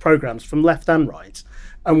hosts' programs from left and right,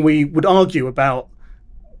 and we would argue about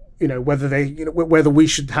whether we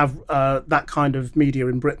should have that kind of media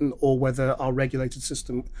in Britain or whether our regulated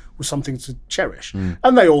system was something to cherish.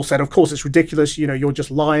 And they all said, of course, it's ridiculous. You're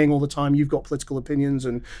just lying all the time. You've got political opinions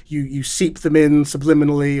and you seep them in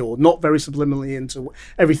subliminally or not very subliminally into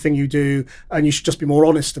everything you do, and you should just be more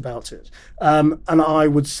honest about it. And I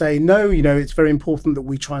would say, no, it's very important that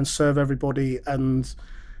we try and serve everybody. And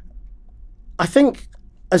I think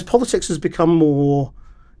as politics has become more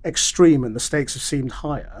extreme and the stakes have seemed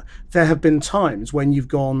higher, there have been times when you've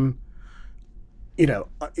gone,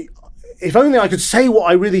 if only I could say what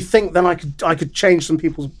I really think, then I could change some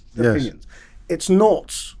people's opinions. That's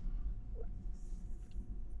not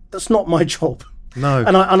my job. No.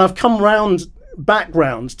 And I've come back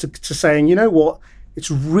round to saying, you know what, it's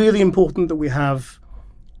really important that we have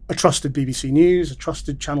a trusted BBC News, a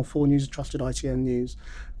trusted Channel 4 News, a trusted ITN News.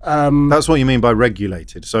 That's what you mean by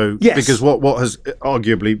regulated. So, yes. Because what has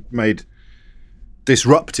arguably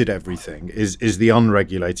disrupted everything is the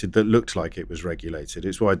unregulated that looked like it was regulated.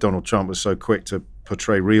 It's why Donald Trump was so quick to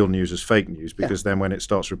portray real news as fake news, because then when it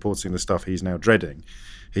starts reporting the stuff he's now dreading,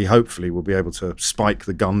 he hopefully will be able to spike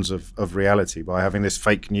the guns of reality by having this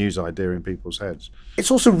fake news idea in people's heads. It's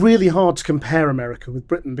also really hard to compare America with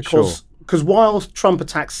Britain because while Trump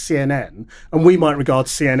attacks CNN, and we might regard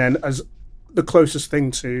CNN as the closest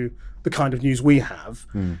thing to the kind of news we have,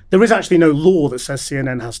 there is actually no law that says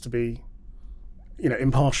CNN has to be,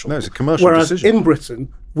 impartial. No, it's a commercial Whereas decision. in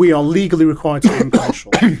Britain, we are legally required to be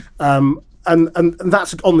impartial. And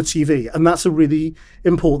that's on the TV. And that's a really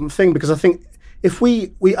important thing, because I think if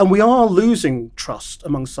we are losing trust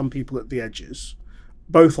among some people at the edges,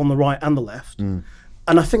 both on the right and the left. And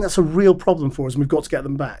I think that's a real problem for us, and we've got to get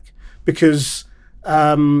them back, because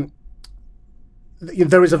there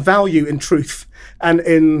is a value in truth and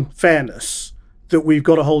in fairness that we've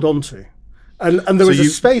got to hold on to. And there is a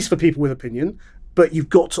space for people with opinion, but you've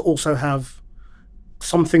got to also have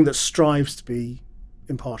something that strives to be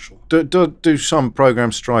impartial. Do some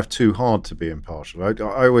programmes strive too hard to be impartial?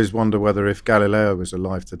 I always wonder whether if Galileo was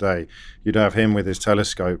alive today, you'd have him with his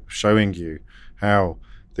telescope showing you how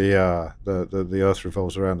the Earth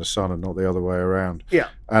revolves around the sun and not the other way around. Yeah.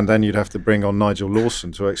 And then you'd have to bring on Nigel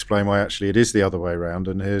Lawson to explain why actually it is the other way around,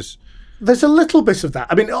 and there's a little bit of that.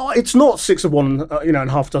 I mean, it's not 6 of one,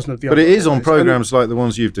 and half a dozen of the other. But it is on programmes like the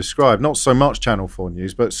ones you've described, not so much Channel 4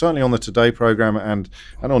 News, but certainly on the Today programme and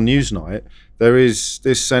on Newsnight, there is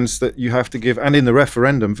this sense that you have to give, and in the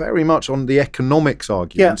referendum, very much on the economics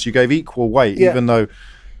arguments, you gave equal weight, even though,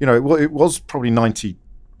 it was probably 90%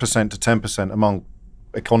 to 10% among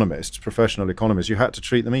economists, professional economists. You had to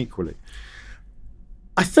treat them equally.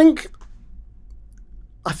 I think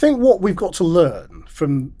what we've got to learn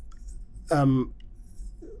from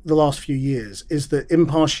the last few years is that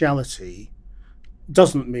impartiality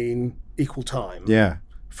doesn't mean equal time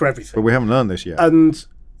for everything. But we haven't learned this yet. And,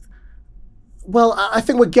 well, I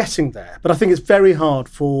think we're getting there, but I think it's very hard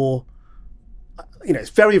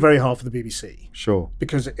it's very, very hard for the BBC. Sure.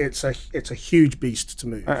 Because it's a huge beast to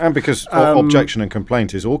move. And because objection and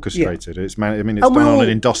complaint is orchestrated. It's done on an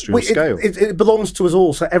industrial scale. It belongs to us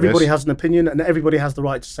all, so everybody has an opinion and everybody has the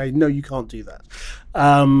right to say, no, you can't do that,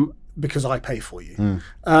 because I pay for you.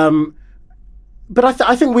 But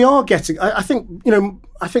I think we are getting. I think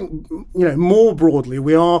more broadly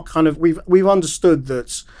we are we've understood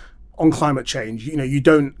that on climate change, you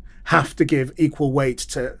don't have to give equal weight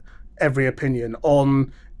to every opinion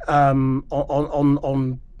on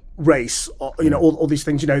race, all these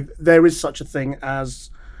things. There is such a thing as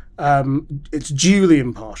it's duly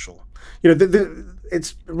impartial.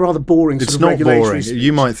 It's rather boring. It's sort of not boring. Speech.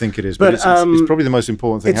 You might think it is, but it's probably the most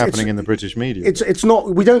important thing happening in the British media. It's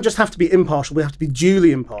not. We don't just have to be impartial. We have to be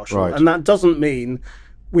duly impartial, right. And that doesn't mean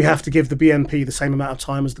we have to give the BNP the same amount of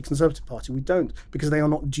time as the Conservative Party. We don't, because they are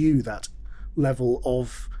not due that level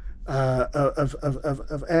of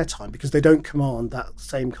airtime because they don't command that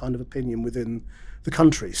same kind of opinion within the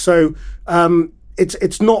country. So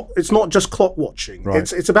it's not just clock watching.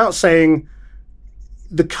 Right. It's about saying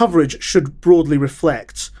the coverage should broadly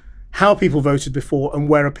reflect how people voted before and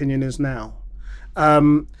where opinion is now.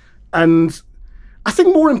 And I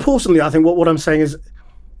think more importantly, what I'm saying is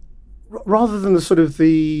rather than the sort of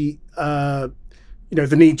the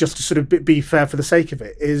need just to sort of be fair for the sake of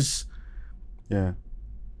it is,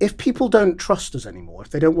 if people don't trust us anymore, if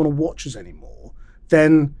they don't want to watch us anymore,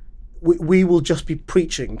 then we will just be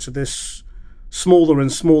preaching to this smaller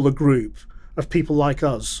and smaller group of people like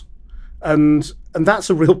us, and that's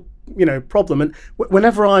a real problem. And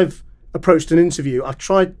whenever I've approached an interview, I've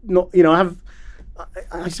tried not,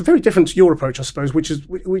 it's very different to your approach, I suppose, which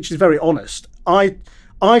is very honest. I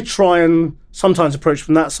try and sometimes approach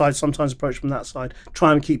from that side, sometimes approach from that side,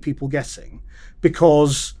 try and keep people guessing,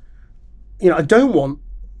 because I don't want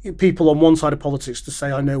people on one side of politics to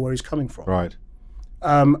say I know where he's coming from, Right.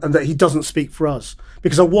 And that he doesn't speak for us,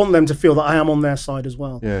 because I want them to feel that I am on their side as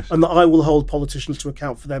well, Yes. and that I will hold politicians to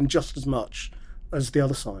account for them just as much as the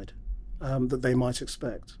other side that they might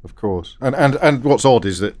expect. Of course. And what's odd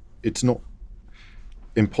is that it's not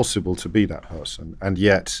impossible to be that person, and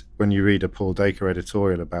yet when you read a Paul Dacre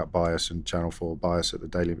editorial about bias and Channel 4 bias at the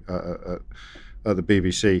Daily at the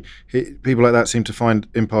BBC, people like that seem to find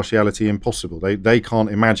impartiality impossible. They can't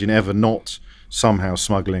imagine ever not somehow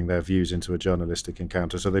smuggling their views into a journalistic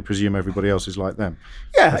encounter, so they presume everybody else is like them.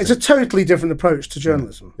 Yeah, it's a totally different approach to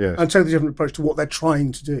journalism, Yes. and a totally different approach to what they're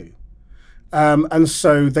trying to do. And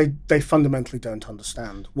so they fundamentally don't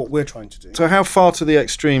understand what we're trying to do. So how far to the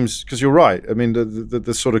extremes? Because you're right. I mean,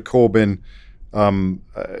 the sort of Corbyn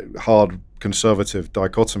hard conservative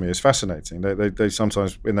dichotomy is fascinating. They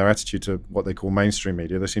sometimes, in their attitude to what they call mainstream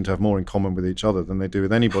media, they seem to have more in common with each other than they do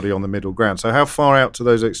with anybody on the middle ground. So how far out to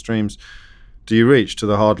those extremes do you reach, to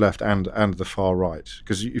the hard left and the far right?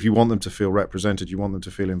 Because if you want them to feel represented, you want them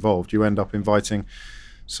to feel involved, you end up inviting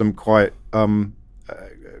some quite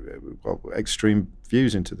extreme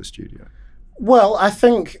views into the studio. Well, I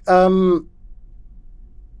think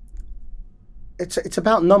it's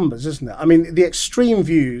about numbers, isn't it? I mean, the extreme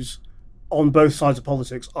views on both sides of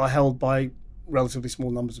politics are held by relatively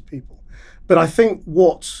small numbers of people. But I think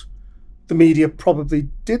what the media probably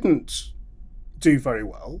didn't do very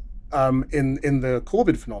well in the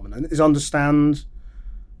Corbyn phenomenon is understand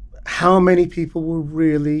how many people were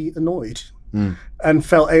really annoyed and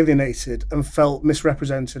felt alienated and felt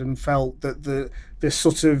misrepresented and felt that this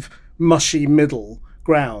sort of mushy middle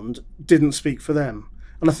ground didn't speak for them.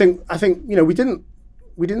 And I think we didn't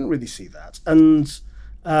really see that, and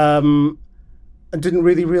didn't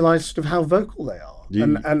really realise sort of how vocal they are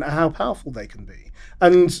and how powerful they can be.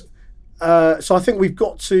 And so I think we've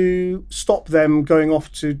got to stop them going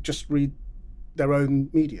off to just read their own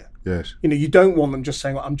media. Yes. You don't want them just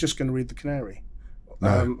saying, I'm just going to read the Canary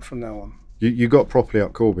from now on. You got properly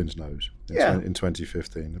up Corbyn's nose in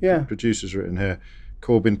 2015. The producer's written here,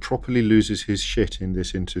 Corbyn properly loses his shit in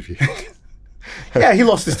this interview. Yeah, he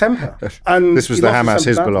lost his temper. And this was the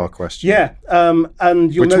Hamas-Hezbollah question. Yeah,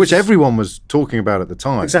 and you'll which everyone was talking about at the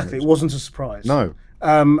time. Exactly, it wasn't a surprise. No.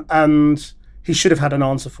 And he should have had an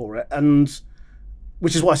answer for it, and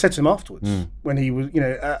which is what I said to him afterwards when he was,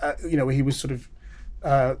 when he was sort of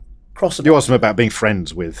cross about. You asked him about being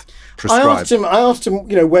friends with Prescribed. I asked him,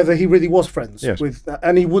 whether he really was friends with,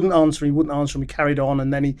 and he wouldn't answer. And we carried on,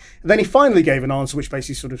 and then he finally gave an answer, which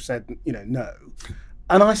basically sort of said, no.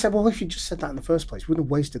 And I said, well, if you just said that in the first place, we wouldn't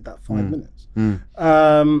have wasted that 5 minutes.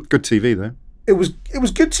 Good TV, though. It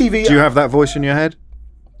was good TV. Do you have that voice in your head?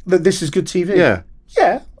 That this is good TV? Yeah.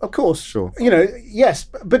 Yeah, of course. Sure. Yes,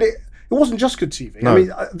 but it wasn't just good TV. No. I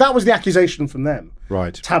mean, that was the accusation from them.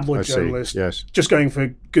 Right. Tabloid journalist, yes. just going for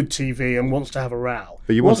good TV and wants to have a row.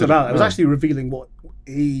 But it wasn't about that. It was actually revealing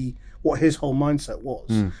what his whole mindset was.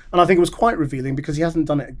 And I think it was quite revealing because he hasn't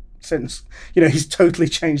done it since. He's totally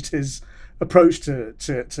changed his approach to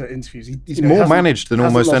interviews. He's more managed than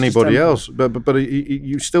almost anybody else, but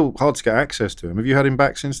you still hard to get access to him. Have you had him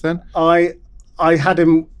back since then? I had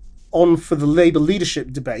him on for the Labour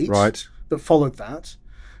leadership debate that followed that,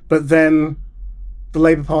 but then the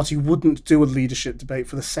Labour Party wouldn't do a leadership debate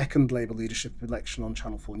for the second Labour leadership election on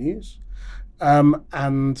Channel 4 News,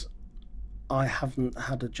 and I haven't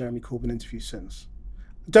had a Jeremy Corbyn interview since.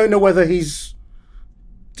 Don't know whether he's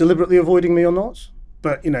deliberately avoiding me or not,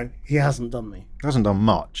 but he hasn't done me. Hasn't done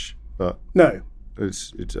much, but no.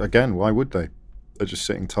 It's again, why would they? They're just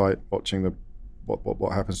sitting tight, watching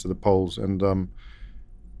what happens to the polls, and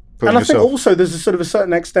I think also there's a sort of a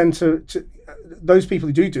certain extent to those people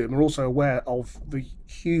who do them are also aware of the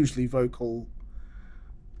hugely vocal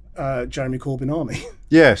Jeremy Corbyn army.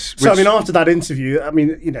 Yes. So I mean, after that interview, I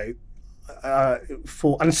mean, I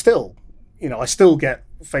still get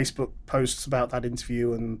Facebook posts about that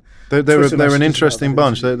interview, and they're an interesting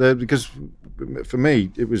bunch. They're because for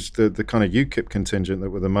me, it was the kind of UKIP contingent that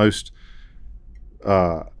were the most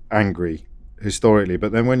angry historically.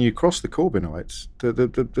 But then when you cross the Corbynites,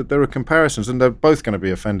 there are comparisons, and they're both going to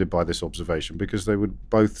be offended by this observation because they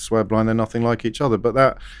would both swear blind they're nothing like each other.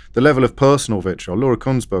 But the level of personal vitriol, Laura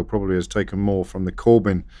Kunsberg probably has taken more from the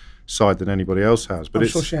Corbyn side than anybody else has. But I'm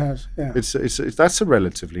sure she has. Yeah. It's that's a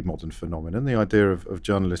relatively modern phenomenon. The idea of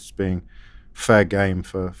journalists being fair game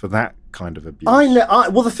for that kind of abuse.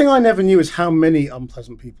 Well, the thing I never knew is how many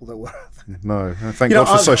unpleasant people there were. No, thank God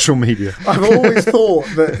for social media. I've always thought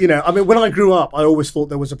that, I mean, when I grew up, I always thought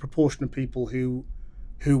there was a proportion of people who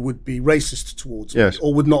would be racist towards me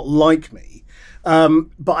or would not like me.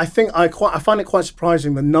 But I think I find it quite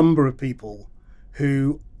surprising the number of people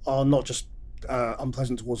who are not just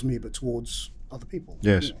unpleasant towards me, but towards other people.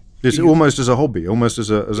 Yes, it's almost as a hobby, almost as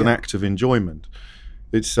an act of enjoyment.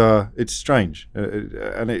 It's strange,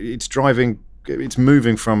 and it's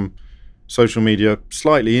moving from social media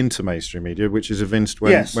slightly into mainstream media, which is evinced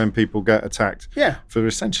when people get attacked for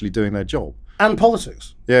essentially doing their job. And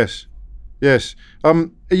politics. Yes. Are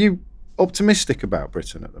you optimistic about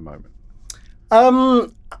Britain at the moment?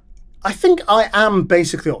 I think I am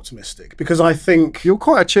basically optimistic because I think you're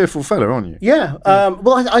quite a cheerful fella, aren't you? Yeah.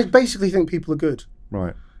 Well, I basically think people are good.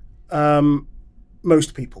 Right.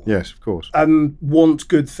 Most people. Yes, of course. And want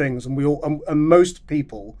good things, and and most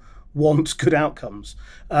people want good outcomes.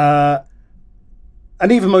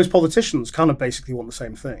 And even most politicians kind of basically want the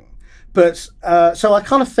same thing. But so I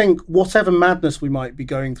kind of think whatever madness we might be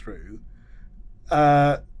going through,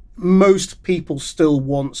 most people still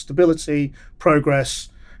want stability, progress,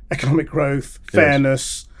 economic growth,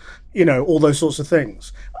 fairness, all those sorts of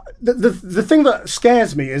things. The thing that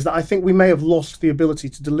scares me is that I think we may have lost the ability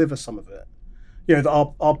to deliver some of it. That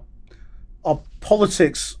our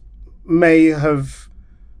politics may have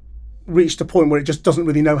reached a point where it just doesn't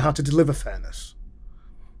really know how to deliver fairness,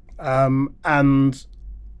 and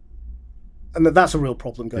that's a real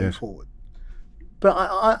problem going forward. But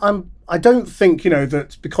I don't think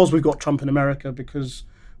that because we've got Trump in America, because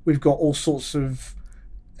we've got all sorts of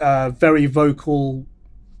very vocal,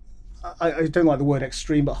 I don't like the word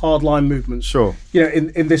extreme, but hardline movements. Sure.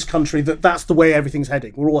 In this country, that's the way everything's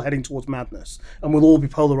heading. We're all heading towards madness, and we'll all be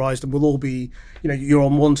polarized, and we'll all be, you're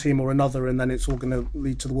on one team or another, and then it's all going to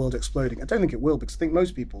lead to the world exploding. I don't think it will, because I think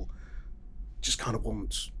most people just kind of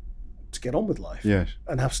want to get on with life,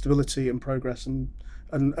 and have stability and progress and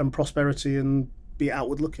prosperity and be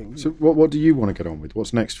outward looking. So what do you want to get on with?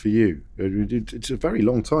 What's next for you? It's a very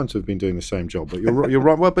long time to have been doing the same job, but you're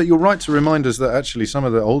right. Well, but you're right to remind us that actually some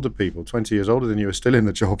of the older people, 20 years older than you, are still in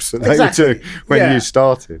the jobs that they were doing when you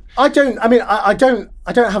started. I don't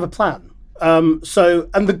have a plan. And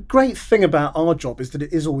the great thing about our job is that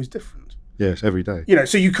it is always different. Yes, every day.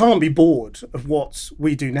 So you can't be bored of what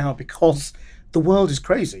we do now because the world is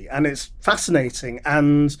crazy and it's fascinating,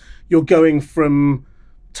 and you're going from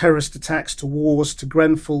terrorist attacks to wars to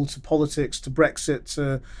Grenfell to politics to Brexit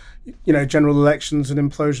to general elections and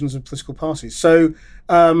implosions of political parties. So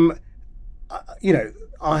I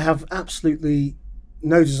have absolutely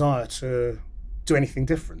no desire to do anything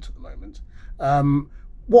different at the moment.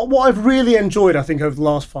 What I've really enjoyed, I think, over the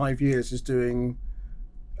last 5 years is doing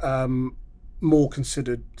more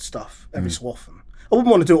considered stuff every so often. I wouldn't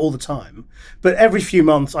want to do it all the time, but every few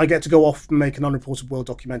months I get to go off and make an unreported world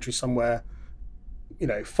documentary somewhere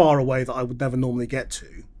far away that I would never normally get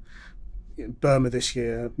to. Burma this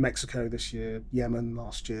year, Mexico this year, Yemen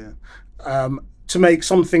last year, to make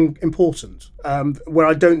something important, where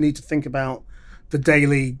I don't need to think about the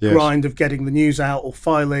daily grind of getting the news out or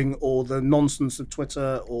filing or the nonsense of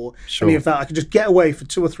Twitter or any of that. I could just get away for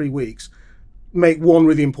 2 or 3 weeks, make one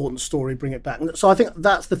really important story, bring it back. So I think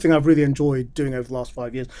that's the thing I've really enjoyed doing over the last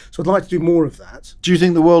 5 years. So I'd like to do more of that. Do you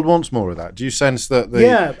think the world wants more of that? Do you sense that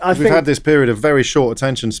we've had this period of very short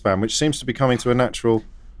attention span, which seems to be coming to a natural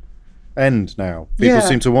end now? People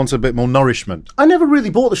seem to want a bit more nourishment. I never really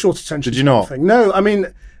bought the short attention span not? Thing. No, I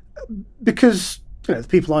mean, because the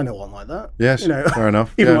people I know aren't like that. Yes, fair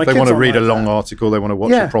enough. They want to read a long article. They want to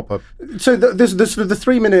watch a proper. So the sort of the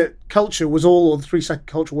 3-minute culture or the 3-second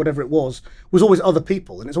culture, whatever it was always other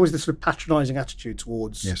people, and it's always this sort of patronising attitude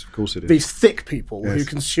towards. Yes, of course it is. These thick people who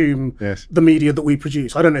consume the media that we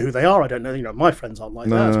produce. I don't know who they are. I don't know. My friends aren't like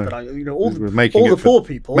that. But all the poor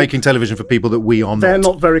people making television for people that we are not. They're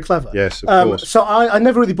not very clever. Yes, of course. So I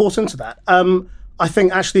never really bought into that. I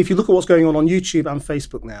think actually, if you look at what's going on YouTube and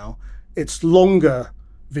Facebook now, it's longer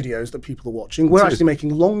videos that people are watching. We're actually making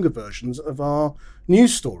longer versions of our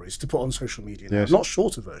news stories to put on social media now, not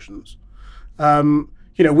shorter versions.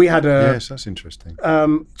 We had a... Yes, that's interesting.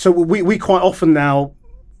 So we quite often now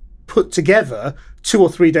put together 2 or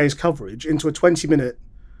 3 days coverage into a 20-minute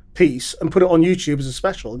piece and put it on YouTube as a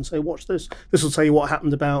special and say, watch this. This will tell you what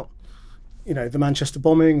happened about, the Manchester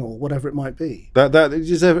bombing or whatever it might be. That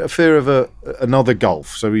is there a fear of another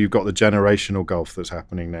gulf? So you've got the generational gulf that's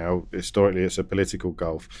happening now. Historically, it's a political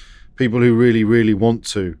gulf. People who really, really want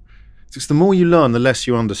to. It's the more you learn, the less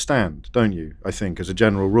you understand, don't you? I think, as a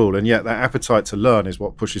general rule. And yet that appetite to learn is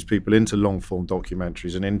what pushes people into long-form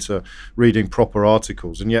documentaries and into reading proper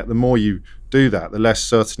articles. And yet the more you do that, the less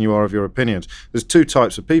certain you are of your opinions. There's 2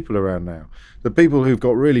 types of people around now. The people who've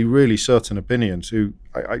got really, really certain opinions, who,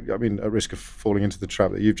 I mean, at risk of falling into the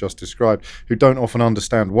trap that you've just described, who don't often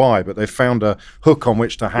understand why, but they've found a hook on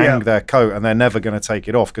which to hang their coat and they're never going to take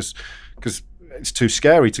it off because it's too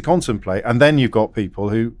scary to contemplate. And then you've got people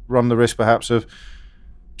who run the risk perhaps of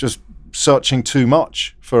just searching too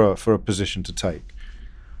much for a position to take.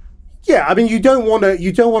 Yeah, I mean, you don't want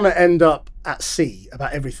to end up at sea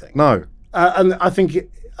about everything. No. And I think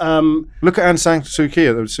look at Aung San Suu Kyi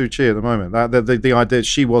at the moment. The idea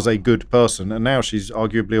she was a good person, and now she's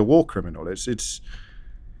arguably a war criminal. It's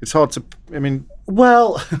hard to. I mean,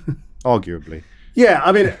 well, arguably. Yeah,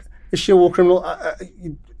 I mean, is she a war criminal?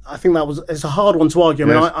 I think it's a hard one to argue. I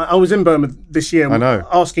mean, I was in Burma this year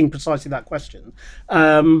asking precisely that question.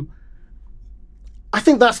 I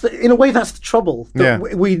think in a way that's the trouble.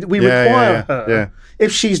 We require her. Yeah.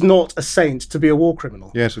 If she's not a saint, to be a war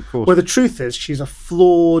criminal. Yes, of course. Where the truth is, she's a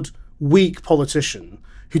flawed, weak politician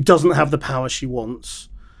who doesn't have the power she wants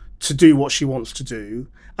to do what she wants to do,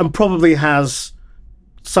 and probably has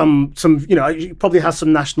some probably has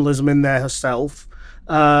some nationalism in there herself,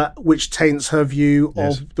 which taints her view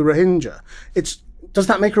of the Rohingya. Does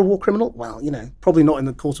that make her a war criminal? Well, probably not in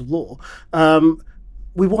the court of law.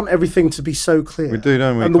 We want everything to be so clear. We do,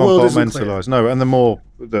 don't we? And the world isn't clear. Compartmentalised. No, and the more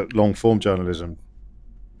that long-form journalism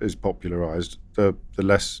is popularised, the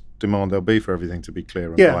less demand there'll be for everything to be clear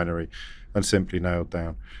and binary and simply nailed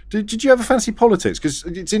down. Did you ever fancy politics? Because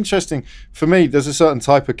it's interesting. For me, there's a certain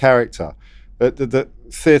type of character that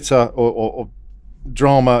theatre or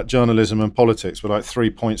drama, journalism and politics were like 3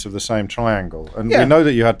 points of the same triangle. And we know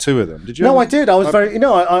that you had 2 of them. Did you? No, I did. I was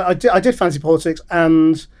I did fancy politics,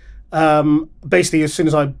 and basically as soon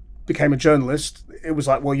as I became a journalist, it was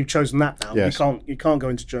like, well, you've chosen that now. Yes. You can't go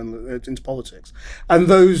into politics. And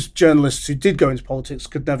those journalists who did go into politics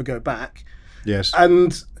could never go back. Yes.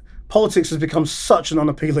 And politics has become such an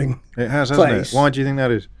unappealing It has, place. hasn't it? Why do you think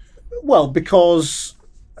that is? Well, because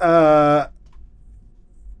I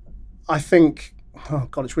think, oh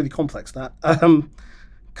God, it's really complex that.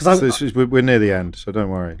 Because we're near the end, so don't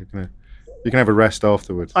worry. You can have a rest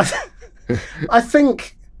afterwards. I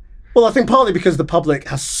think partly because the public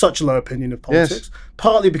has such a low opinion of politics,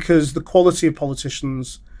 partly because the quality of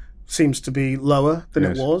politicians seems to be lower than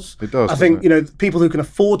it was. It does. I think people who can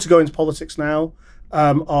afford to go into politics now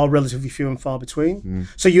are relatively few and far between.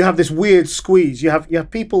 So you have this weird squeeze. You have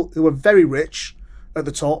people who are very rich at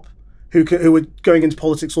the top who are going into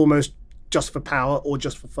politics almost just for power or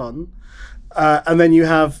just for fun, and then you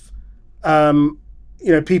have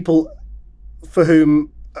people for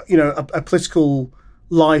whom a political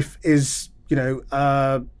life is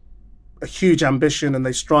a huge ambition and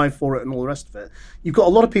they strive for it and all the rest of it. You've got a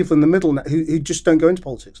lot of people in the middle now who just don't go into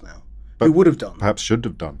politics now, who would have done, perhaps should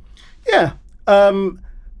have done. Yeah,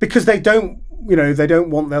 because they don't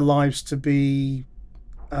want their lives to be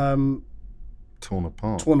torn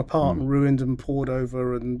apart and ruined and poured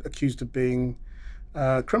over and accused of being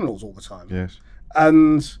criminals all the time. Yes,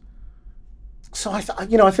 and so I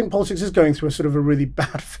think politics is going through a sort of a really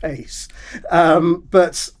bad phase,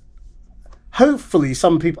 but hopefully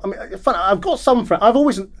some people. I mean, I've got some friends. I've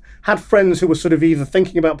always had friends who were sort of either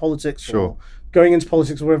thinking about politics or going into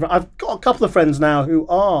politics or whatever. I've got a couple of friends now who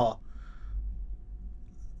are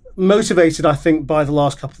motivated, I think, by the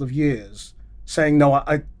last couple of years, saying, no,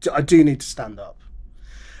 I do need to stand up.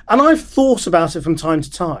 And I've thought about it from time to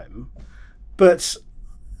time, but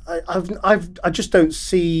I just don't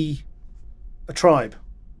see a tribe.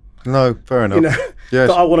 No, fair enough. That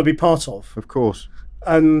I want to be part of. Of course.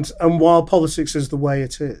 And while politics is the way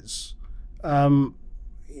it is,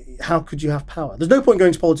 how could you have power? There's no point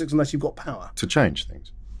going to politics unless you've got power to change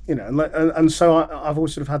things. And so I've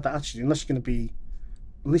always sort of had that attitude. Unless you're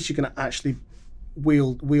going to actually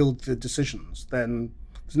wield the decisions, then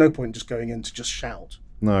there's no point just going in to just shout.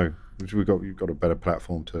 No, you've got a better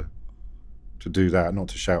platform to do that, not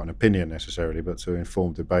to shout an opinion necessarily, but to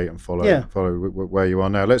inform debate and follow where you are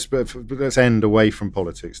now. Let's end away from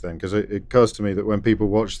politics then, because it occurs to me that when people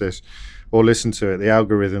watch this or listen to it, the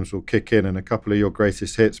algorithms will kick in and a couple of your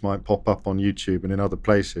greatest hits might pop up on YouTube and in other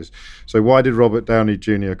places. So why did Robert Downey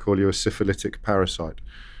Jr. call you a syphilitic parasite?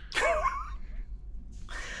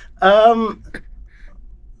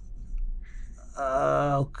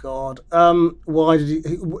 Oh God! Why did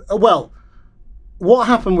he? Well, what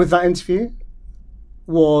happened with that interview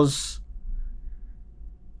was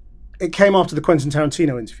it came after the Quentin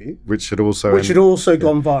Tarantino interview, which had also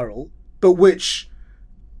gone viral, but which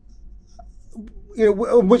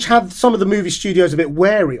had some of the movie studios a bit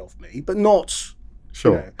wary of me, but not.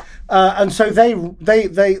 Sure. And so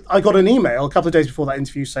I got an email a couple of days before that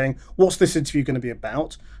interview saying, "What's this interview going to be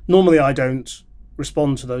about?" Normally, I don't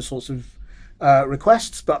respond to those sorts of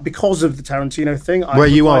requests, but because of the Tarantino thing, where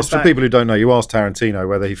you asked, for people who don't know, you asked Tarantino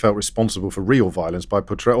whether he felt responsible for real violence by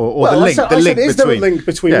portraying, or the link between. Is there a link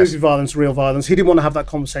between movie violence and real violence? He didn't want to have that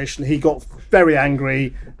conversation. He got very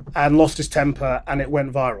angry and lost his temper, and it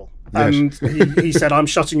went viral. Yes. And he said, "I'm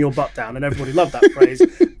shutting your butt down," and everybody loved that phrase,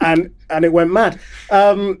 and it went mad.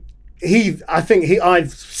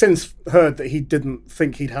 I've since heard that he didn't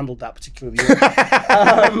think he'd handled that particularly well.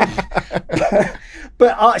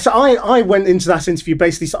 But I went into that interview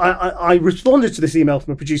basically. So I responded to this email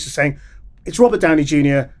from a producer saying, "It's Robert Downey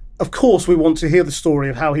Jr. Of course, we want to hear the story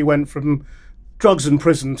of how he went from drugs and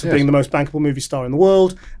prison to being the most bankable movie star in the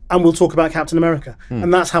world, and we'll talk about Captain America."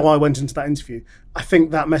 And that's how I went into that interview. I think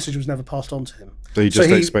that message was never passed on to him. So he just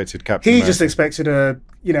expected Captain America. He just expected a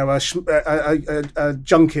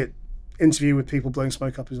junket interview with people blowing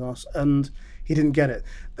smoke up his arse, and he didn't get it.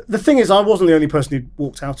 The thing is, I wasn't the only person who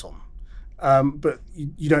walked out on, but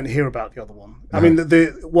you don't hear about the other one. No. I mean,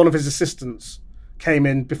 one of his assistants came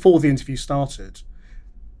in before the interview started.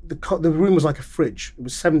 The room was like a fridge. It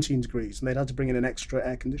was 17 degrees, and they'd had to bring in an extra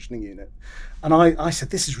air conditioning unit. And I said,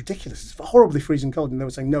 "This is ridiculous. It's horribly freezing cold." And they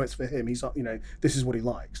were saying, "No, it's for him. He's, this is what he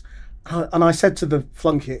likes." And I said to the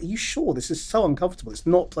flunky, "Are you sure? This is so uncomfortable. It's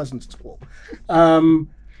not pleasant at all."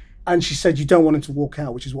 And she said, "You don't want him to walk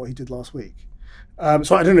out," which is what he did last week.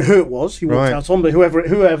 So I don't know who it was he walked out on, but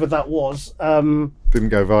whoever that was didn't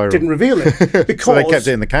go viral. Didn't reveal it because so they kept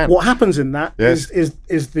it in the can. What happens in that is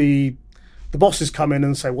the bosses come in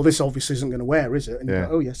and say, "Well, this obviously isn't going to wear, is it?" And you go,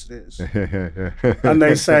 "Oh, yes, it is." And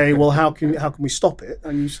they say, "Well, how can we stop it?"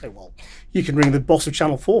 And you say, "Well, you can ring the boss of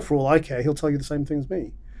Channel 4 for all I care. He'll tell you the same thing as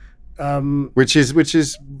me." Which is, I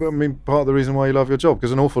mean, part of the reason why you love your job,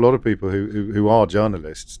 because an awful lot of people who are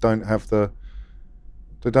journalists don't have the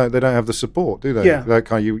support, do they? Yeah.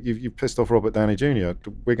 Like, you pissed off Robert Downey Jr.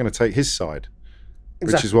 We're going to take his side.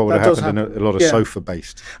 Exactly. Which is what would have happened in a lot of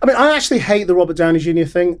sofa-based. I mean, I actually hate the Robert Downey Jr.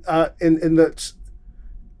 thing in that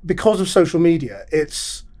because of social media,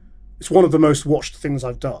 it's one of the most watched things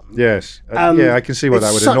I've done. Yes, I can see why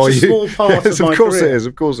that would annoy you. It's such a small part of my career.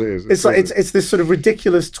 Of course it is. It's this sort of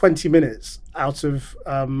ridiculous 20 minutes out of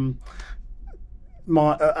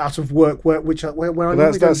work where I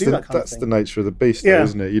normally don't do that kind of thing. That's the nature of the beast, though,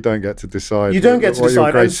 isn't it? You don't get to decide. You don't get to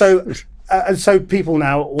decide, and so people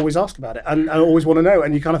now always ask about it and always want to know,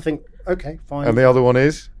 and you kind of think, okay, fine. And the other one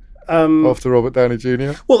is after Robert Downey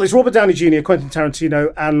Jr. Well, it's Robert Downey Jr., Quentin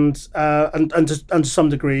Tarantino, and to some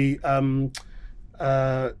degree Jeremy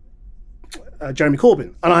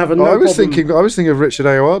Corbyn. And I have I was thinking of Richard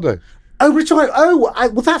Ayoade. Oh, Richard!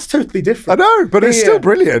 Well, that's totally different. I know, but it's still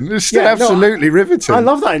brilliant. It's still absolutely riveting. I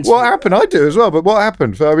love that interview. What happened? I do as well. But what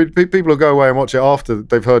happened? I mean, people will go away and watch it after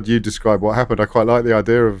they've heard you describe what happened. I quite like the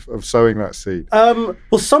idea of sowing that seed.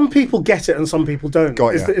 Well, some people get it and some people don't.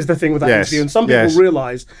 Is the thing with that interview, and some people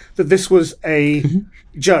realise that this was a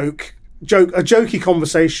jokey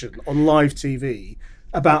conversation on live TV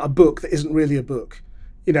about a book that isn't really a book.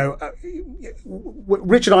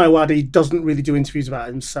 Richard Ayoade doesn't really do interviews about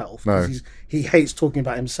himself. No. He hates talking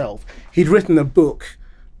about himself. He'd written a book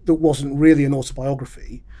that wasn't really an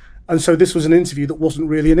autobiography. And so this was an interview that wasn't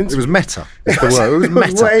really an interview. It was meta. Is the word. It was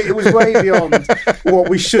meta. It was way beyond what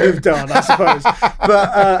we should have done, I suppose.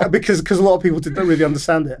 But because a lot of people didn't really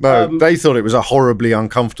understand it. No, they thought it was a horribly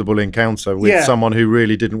uncomfortable encounter with someone who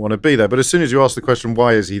really didn't want to be there. But as soon as you asked the question,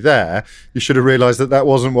 why is he there? You should have realised that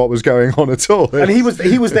wasn't what was going on at all. And he was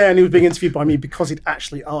there and he was being interviewed by me because he'd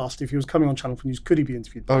actually asked if he was coming on Channel 4 News, could he be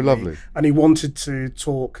interviewed by me? Lovely. And he wanted to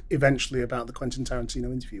talk eventually about the Quentin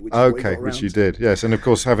Tarantino interview, which you did, yes. And of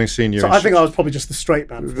course, having seen you... So I think I was probably just the straight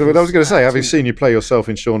man. But I was going to say, having seen you play yourself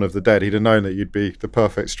in Shaun of the Dead, he'd have known that you'd be the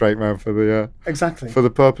perfect straight man for the for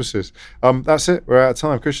the purposes. That's it. We're out of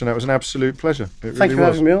time, Christian. That was an absolute pleasure. Thank you for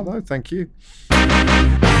having me on. No, thank you.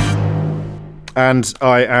 And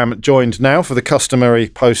I am joined now for the customary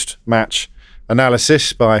post-match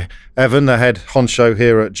analysis by Evan, the head honcho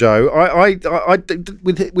here at Joe. I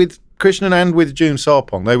with Krishnan and with June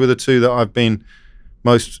Sarpong, they were the two that I've been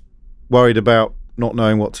most worried about not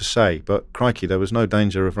knowing what to say. But crikey, there was no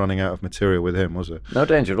danger of running out of material with him, was there? No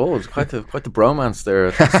danger at all. It was quite the bromance there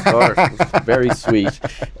at the start. It was very sweet.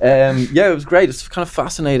 Yeah, it was great. It's kind of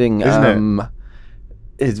fascinating. Isn't it?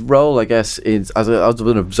 His role, I guess, is as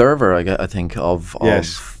an observer. I think of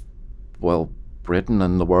Britain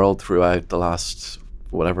and the world throughout the last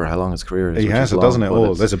how long his career is. He has, doesn't it?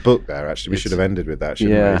 All there's a book there. Actually, we should have ended with that.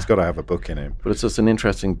 Shouldn't we? He's got to have a book in him. But it's just an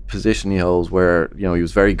interesting position he holds, where he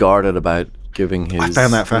was very guarded about giving his. I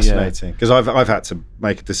found that fascinating because I've had to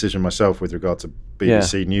make a decision myself with regard to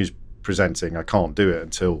BBC News presenting. I can't do it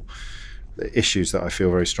until the issues that I feel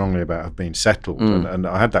very strongly about have been settled. And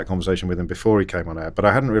I had that conversation with him before he came on air, but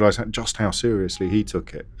I hadn't realised just how seriously he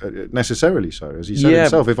took it. Necessarily so, as he said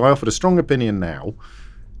himself. If I offered a strong opinion now,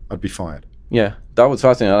 I'd be fired. Yeah, that was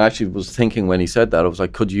fascinating. I actually was thinking when he said that, I was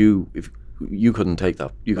like, if you couldn't take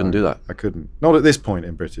that, couldn't do that. I couldn't. Not at this point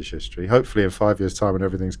in British history. Hopefully in 5 years' time when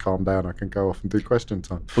everything's calmed down, I can go off and do question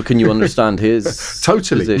time. But can you understand his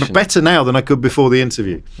totally position? Better now than I could before the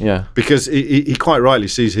interview. Yeah. Because he quite rightly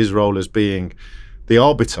sees his role as being the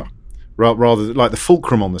arbiter, rather like the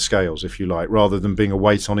fulcrum on the scales, if you like, rather than being a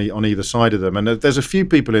weight on either side of them. And there's a few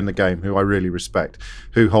people in the game who I really respect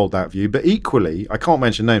who hold that view. But equally, I can't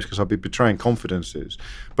mention names because I'd be betraying confidences,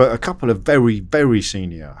 but a couple of very, very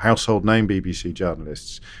senior household name BBC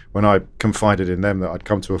journalists, when I confided in them that I'd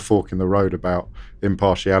come to a fork in the road about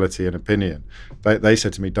impartiality and opinion, they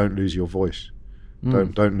said to me, don't lose your voice.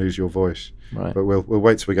 Don't lose your voice. Right. But we'll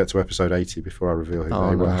wait till we get to episode 80 before I reveal who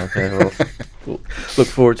they were. Okay, well, we'll look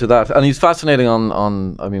forward to that. And he's fascinating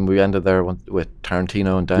on I mean, we ended there with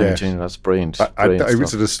Tarantino and Downey Jr. That's brilliant. It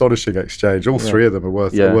was an astonishing exchange. All three of them are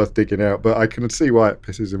worth digging out. But I can see why it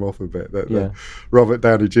pisses him off a bit. The Robert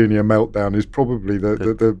Downey Jr. meltdown is probably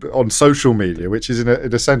the on social media, which is in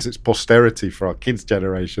a sense it's posterity for our kids'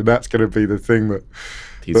 generation. That's going to be the thing that.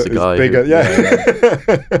 He's the guy. Bigger,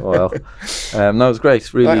 Well, no, it was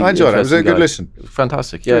great. Really, I enjoyed it. It was a good listen.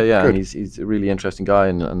 Fantastic. Yeah. And he's a really interesting guy,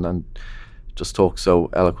 and just talks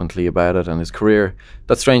so eloquently about it and his career.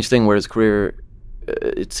 That strange thing where his career,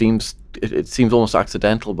 it seems almost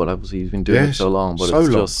accidental, but obviously he's been doing it so long. But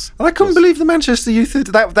it's just, and I couldn't believe the Manchester Youth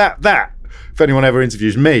that. If anyone ever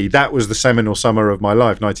interviews me, that was the seminal summer of my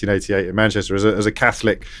life, 1988 in Manchester, as a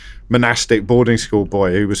Catholic monastic boarding school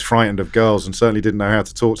boy who was frightened of girls and certainly didn't know how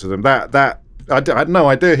to talk to them. I had no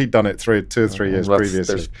idea he'd done it 2 or 3 years previously.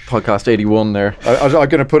 There's podcast 81 there. I'm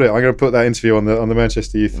going to put that interview on the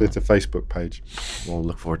Manchester Youth Theatre Facebook page. We'll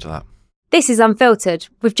look forward to that. This is Unfiltered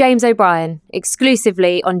with James O'Brien,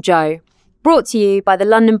 exclusively on Joe. Brought to you by the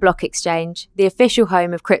London Block Exchange, the official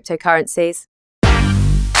home of cryptocurrencies.